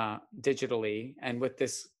digitally, and with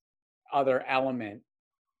this other element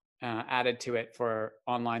added to it for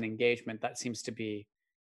online engagement, that seems to be,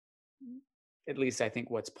 at least I think,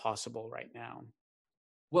 what's possible right now.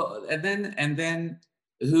 Well, and then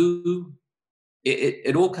who?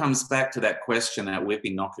 It all comes back to that question that we've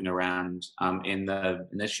been knocking around in the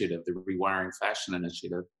initiative, the Rewiring Fashion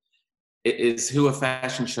Initiative. It is who are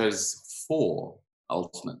fashion shows for,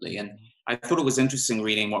 ultimately. And I thought it was interesting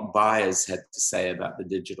reading what buyers had to say about the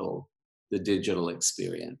digital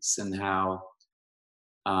experience, and how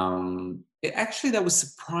that was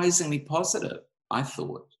surprisingly positive. I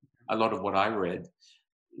thought a lot of what I read,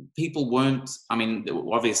 people weren't, I mean,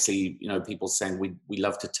 obviously, you know, people saying we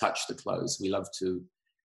love to touch the clothes. We love to,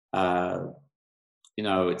 you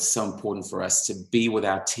know, it's so important for us to be with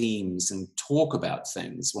our teams and talk about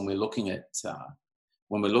things when we're looking at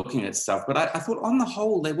stuff. But I thought on the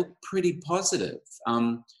whole, they were pretty positive.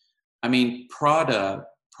 I mean, Prada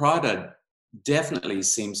definitely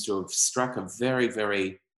seems to have struck a very,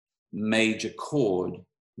 very major chord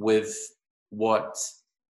with what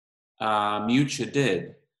Miuccia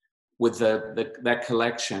did with that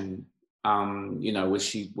collection, you know,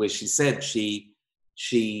 where she said she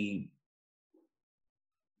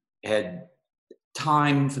had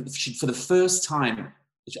time for the first time,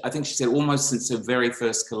 I think she said almost since her very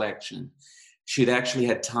first collection, she'd actually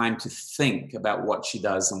had time to think about what she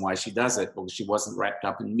does and why she does it, because she wasn't wrapped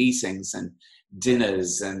up in meetings and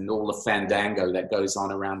dinners and all the fandango that goes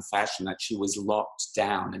on around fashion, that she was locked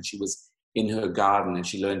down and she was in her garden and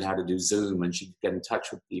she learned how to do Zoom and she could get in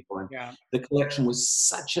touch with people. And the collection was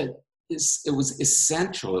it was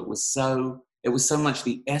essential. It was so much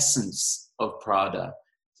the essence of Prada,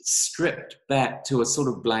 stripped back to a sort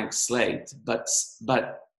of blank slate, but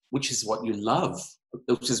which is what you love,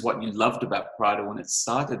 which is what you loved about Prada when it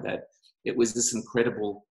started, that it was this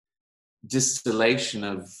incredible distillation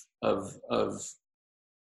of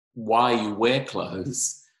why you wear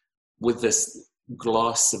clothes with this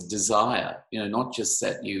gloss of desire, you know, not just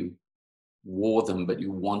that you wore them, but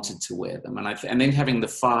you wanted to wear them. And then having the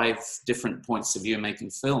 5 different points of view making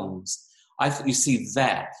films, you see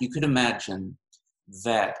that, you could imagine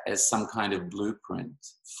that as some kind of blueprint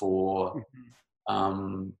for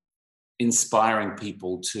inspiring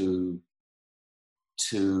people to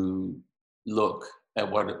look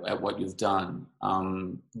at what you've done,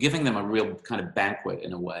 giving them a real kind of banquet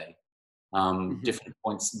in a way. different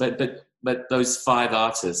points. But those 5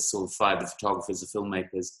 artists, or 5 the photographers, the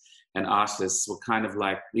filmmakers, and artists were kind of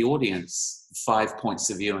like the audience, 5 points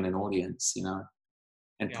of view in an audience, you know.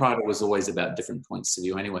 And Prada was always about different points of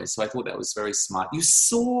view anyway. So I thought that was very smart. You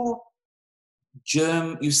saw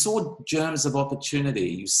germs of opportunity.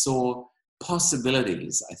 You saw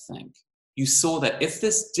possibilities, I think. You saw that if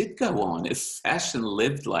this did go on, if fashion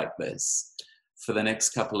lived like this for the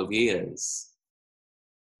next couple of years,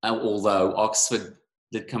 although Oxford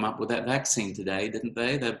did come up with that vaccine today, didn't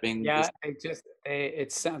they? They're being that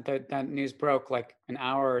news broke like an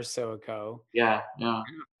hour or so ago. Yeah. And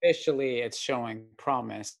officially, it's showing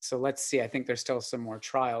promise. So let's see. I think there's still some more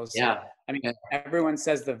trials. Yeah. I mean, everyone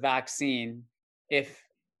says the vaccine, if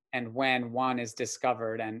and when one is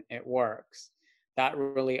discovered and it works, that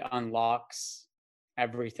really unlocks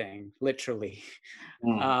everything, literally.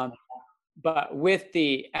 But with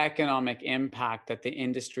the economic impact that the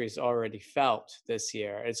industry's already felt this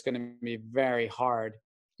year, it's going to be very hard,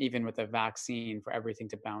 even with a vaccine, for everything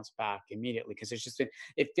to bounce back immediately. Because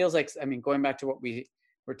it feels like, I mean, going back to what we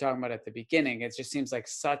were talking about at the beginning, it just seems like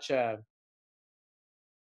such a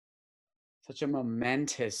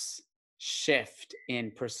momentous shift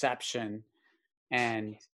in perception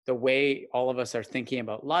and the way all of us are thinking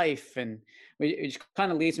about life. And which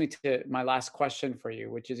kind of leads me to my last question for you,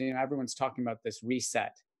 which is, you know, everyone's talking about this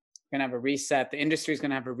reset. We're going to have a reset. The industry is going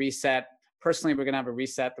to have a reset. Personally, we're going to have a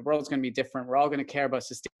reset. The world's going to be different. We're all going to care about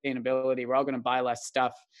sustainability. We're all going to buy less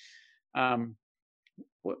stuff.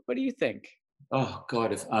 What do you think? Oh,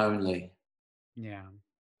 God, if only. Yeah.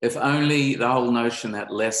 If only the whole notion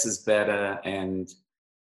that less is better and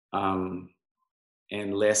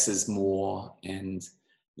less is more, and,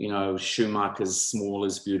 you know, Schumacher's small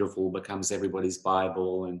is beautiful becomes everybody's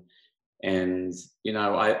Bible. And you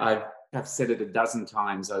know, I've said it a dozen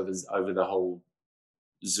times over the whole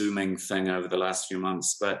Zooming thing over the last few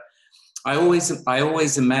months, but I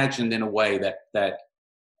always imagined in a way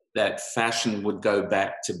that fashion would go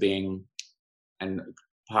back to being, and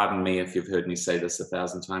pardon me if you've heard me say this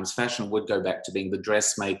 1,000 times, fashion would go back to being the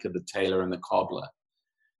dressmaker, the tailor, and the cobbler.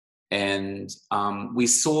 And we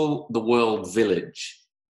saw the world village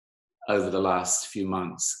over the last few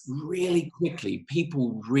months really quickly.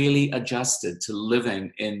 People really adjusted to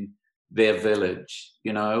living in their village.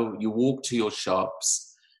 You know, you walk to your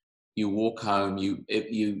shops, you walk home, you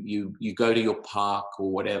go to your park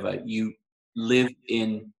or whatever. You live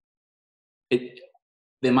in it.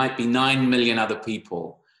 There might be 9 million other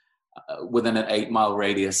people within an 8-mile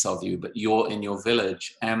radius of you, but you're in your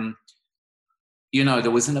village. And you know,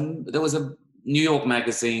 there was a New York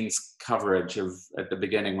Magazine's coverage at the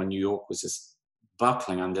beginning when New York was just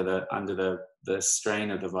buckling under the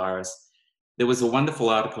strain of the virus. There was a wonderful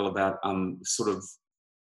article about sort of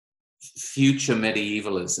future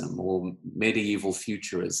medievalism or medieval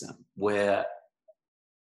futurism, where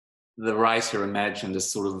the writer imagined a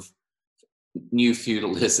sort of new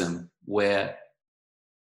feudalism where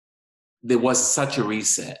there was such a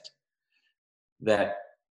reset that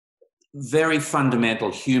very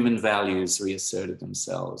fundamental human values reasserted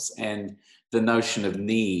themselves, and the notion of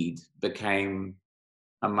need became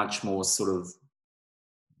a much more sort of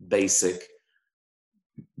basic,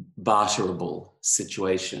 barterable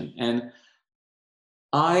situation. And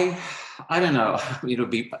I don't know,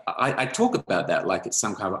 I talk about that like it's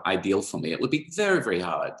some kind of ideal for me. It would be very, very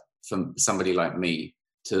hard for somebody like me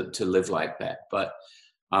to live like that. But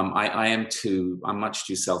I'm much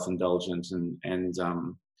too self-indulgent and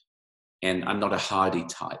I'm not a hardy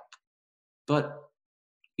type. But,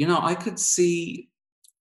 you know, I can see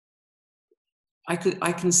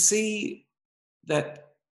that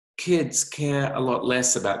kids care a lot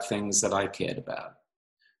less about things that I cared about.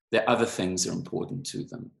 That other things are important to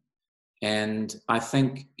them. And I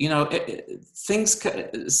think, you know,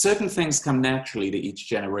 certain things come naturally to each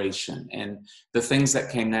generation. And the things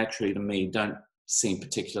that came naturally to me don't seem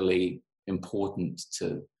particularly important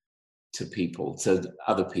to people, to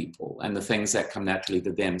other people, and the things that come naturally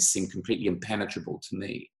to them seem completely impenetrable to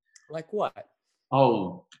me. Like what?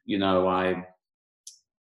 Oh, you know,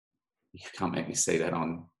 you can't make me say that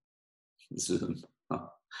on Zoom.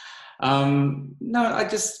 No, I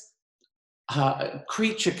just,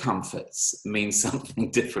 creature comforts mean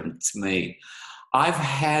something different to me. I've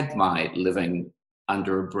had my living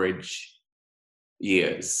under a bridge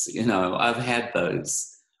years, you know, I've had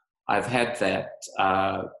those. I've had that.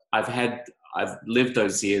 I've lived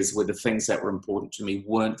those years where the things that were important to me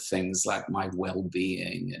weren't things like my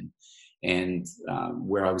well-being and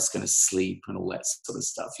where I was going to sleep and all that sort of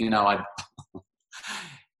stuff. You know,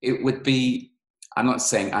 it would be I'm not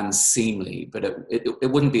saying unseemly, but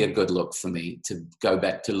it wouldn't be a good look for me to go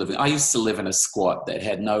back to living. I used to live in a squat that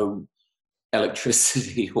had no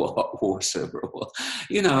electricity or hot water, or,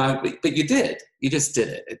 but you just did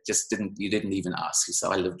it. You didn't even ask.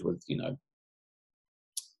 So I lived with,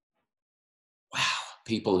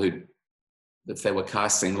 people who, if they were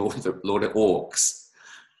casting Lord of Orcs,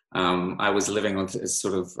 I was living with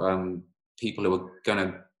sort of people who were going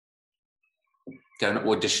to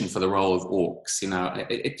audition for the role of orcs.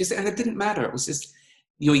 It didn't matter. It was just,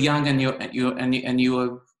 you're young and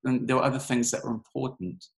there were other things that were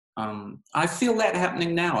important. I feel that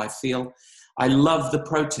happening now. I love the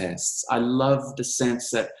protests. I love the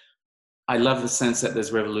sense that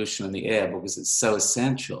there's revolution in the air, because it's so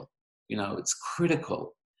essential. It's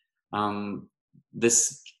critical.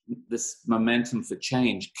 This momentum for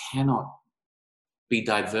change cannot be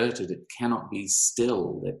diverted. It cannot be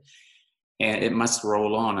stilled. And it must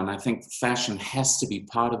roll on. And I think fashion has to be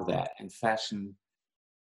part of that. And fashion,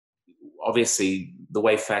 obviously, the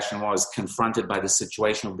way fashion was confronted by the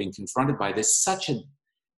situation of being confronted by, there's such a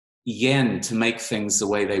yen to make things the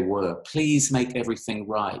way they were. Please make everything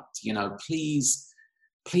right. Please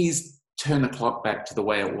turn the clock back to the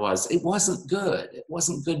way it was. It wasn't good. It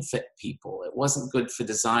wasn't good for people. It wasn't good for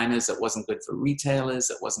designers. It wasn't good for retailers.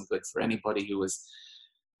 It wasn't good for anybody who was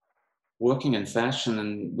working in fashion.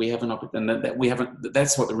 And we have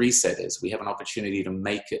that's what the reset is. We have an opportunity to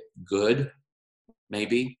make it good,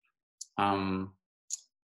 maybe. You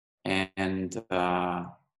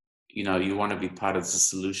want to be part of the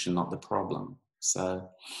solution, not the problem. So,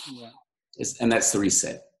 and that's the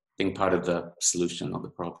reset, being part of the solution, not the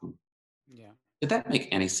problem. Yeah. Did that make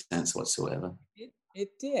any sense whatsoever?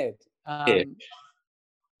 It did.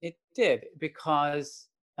 It did, because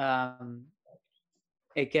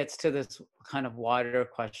it gets to this kind of wider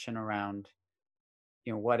question around,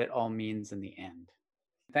 what it all means in the end.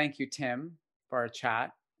 Thank you, Tim, for our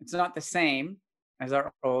chat. It's not the same as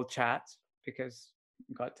our old chats, because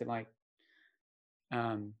we got to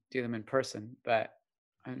do them in person, but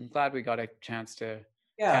I'm glad we got a chance to.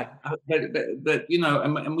 Yeah, but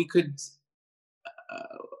and we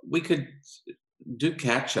could do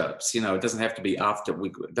catch-ups. It doesn't have to be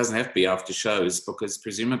after shows, because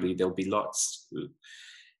presumably there'll be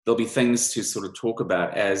things to sort of talk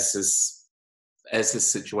about as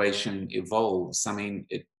this situation evolves. I mean,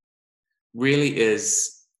 it really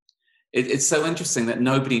is. It's so interesting that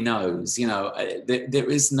nobody knows. There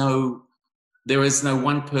is no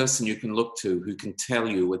one person you can look to who can tell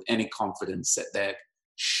you with any confidence that they're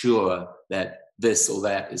sure that this or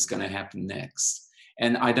that is going to happen next.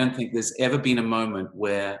 And I don't think there's ever been a moment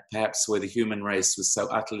where the human race was so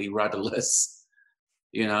utterly rudderless.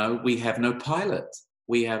 We have no pilot.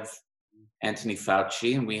 We have Anthony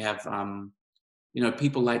Fauci, and we have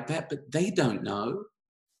people like that, but they don't know.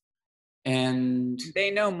 And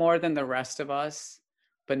they know more than the rest of us,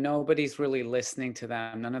 but nobody's really listening to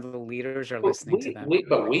them. None of the leaders are listening to them.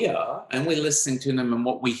 But we are, and we're listening to them. And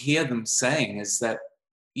what we hear them saying is that,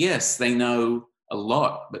 yes, they know a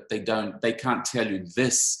lot, but they can't tell you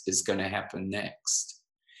this is going to happen next.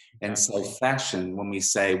 And so fashion, when we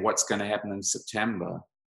say what's going to happen in September,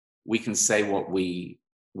 we can say what we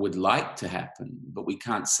would like to happen, but we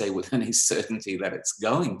can't say with any certainty that it's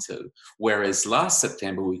going to. Whereas last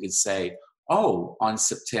September, we could say, on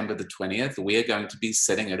September the 20th, we are going to be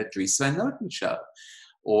sitting at a Dries Van Noten show.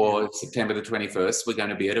 Or September the 21st, we're going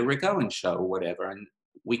to be at a Rick Owens show or whatever. And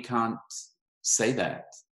we can't say that.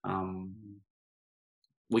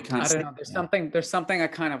 We can't. I don't know. There's something I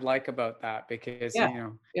kind of like about that, because it's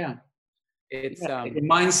it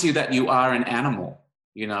reminds you that you are an animal,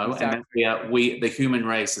 exactly. And that the human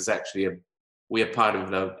race is actually we are part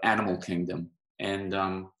of the animal kingdom, and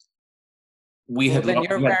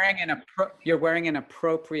you're wearing an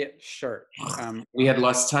appropriate shirt. We had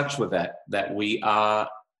lost touch with that. That we are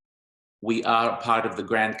part of the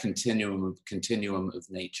grand continuum of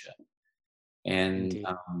nature, and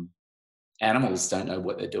animals don't know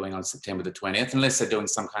what they're doing on September the 20th, unless they're doing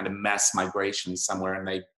some kind of mass migration somewhere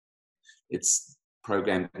and it's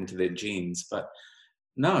programmed into their genes. But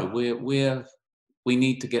no, we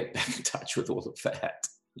need to get back in touch with all of that.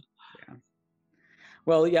 Yeah.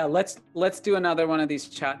 Well, yeah, let's do another one of these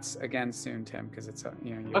chats again soon, Tim, because it's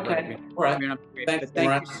you're okay. All right.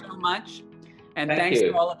 Thank you so much. And thanks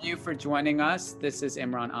to all of you for joining us. This is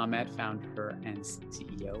Imran Amed, founder and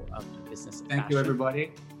CEO of Business of Fashion. Thank you,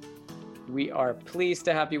 everybody. We are pleased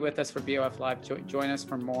to have you with us for BOF Live. Join us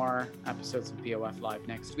for more episodes of BOF Live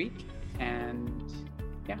next week. And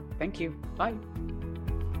thank you. Bye.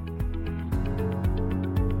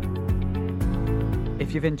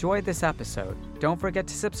 If you've enjoyed this episode, don't forget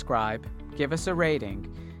to subscribe, give us a rating,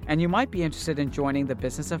 and you might be interested in joining the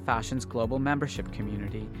Business of Fashion's global membership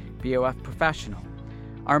community, BOF Professional.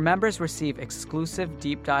 Our members receive exclusive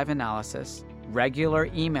deep dive analysis, regular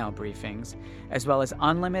email briefings, as well as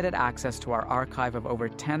unlimited access to our archive of over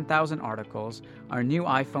 10,000 articles, our new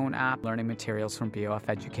iPhone app, learning materials from BOF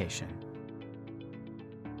Education.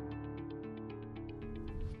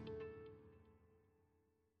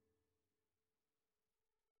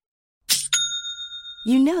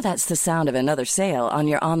 You know that's the sound of another sale on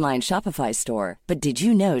your online Shopify store. But did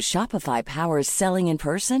you know Shopify powers selling in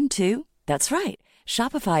person, too? That's right.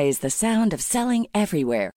 Shopify is the sound of selling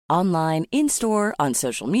everywhere. Online, in-store, on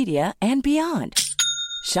social media, and beyond.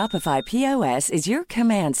 Shopify POS is your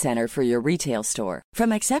command center for your retail store.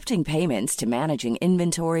 From accepting payments to managing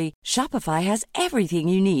inventory, Shopify has everything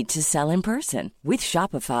you need to sell in person. With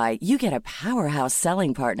Shopify, you get a powerhouse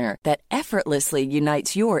selling partner that effortlessly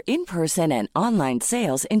unites your in-person and online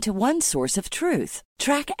sales into one source of truth.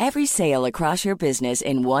 Track every sale across your business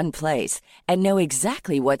in one place and know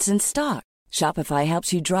exactly what's in stock. Shopify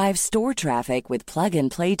helps you drive store traffic with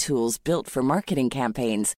plug-and-play tools built for marketing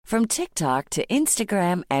campaigns, from TikTok to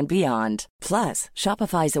Instagram and beyond. Plus,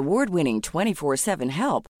 Shopify's award-winning 24/7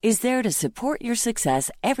 help is there to support your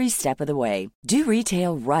success every step of the way. Do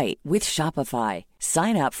retail right with Shopify.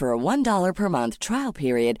 Sign up for a $1 per month trial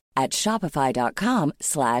period at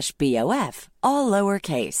shopify.com/BOF, all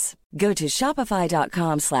lowercase. Go to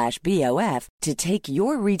shopify.com/BOF to take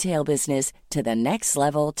your retail business to the next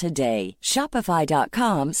level today.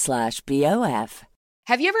 Shopify.com/BOF.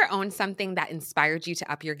 Have you ever owned something that inspired you to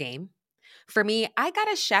up your game? For me, I got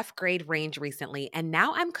a chef-grade range recently, and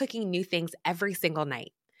now I'm cooking new things every single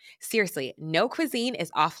night. Seriously, no cuisine is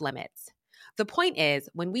off limits. The point is,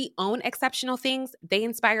 when we own exceptional things, they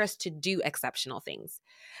inspire us to do exceptional things.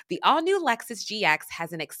 The all-new Lexus GX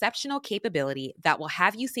has an exceptional capability that will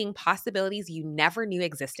have you seeing possibilities you never knew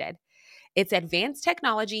existed. Its advanced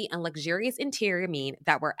technology and luxurious interior mean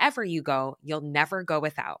that wherever you go, you'll never go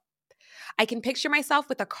without. I can picture myself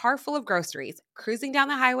with a car full of groceries, cruising down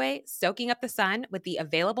the highway, soaking up the sun with the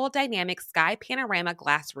available dynamic sky panorama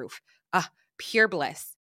glass roof. Pure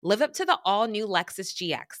bliss. Live up to the all-new Lexus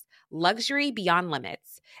GX. Luxury beyond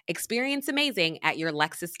limits. Experience amazing at your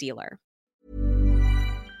Lexus dealer.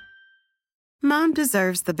 Mom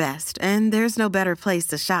deserves the best, and there's no better place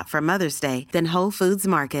to shop for Mother's Day than Whole Foods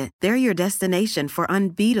Market. They're your destination for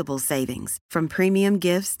unbeatable savings, from premium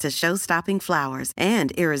gifts to show-stopping flowers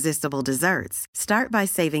and irresistible desserts. Start by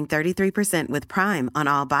saving 33% with Prime on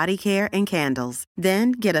all body care and candles.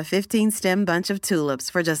 Then get a 15-stem bunch of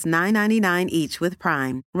tulips for just $9.99 each with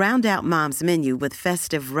Prime. Round out Mom's menu with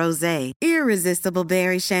festive rosé, irresistible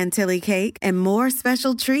berry chantilly cake, and more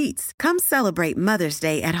special treats. Come celebrate Mother's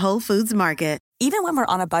Day at Whole Foods Market. Even when we're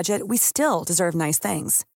on a budget, we still deserve nice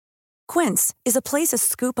things. Quince is a place to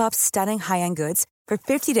scoop up stunning high-end goods for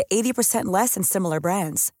 50 to 80% less than similar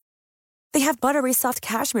brands. They have buttery soft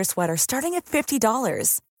cashmere sweaters starting at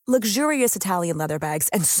 $50, luxurious Italian leather bags,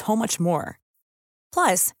 and so much more.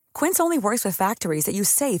 Plus, Quince only works with factories that use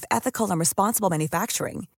safe, ethical, and responsible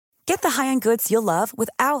manufacturing. Get the high-end goods you'll love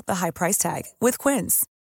without the high price tag with Quince.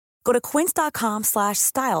 Go to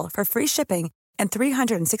quince.com/style for free shipping and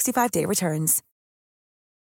 365-day returns.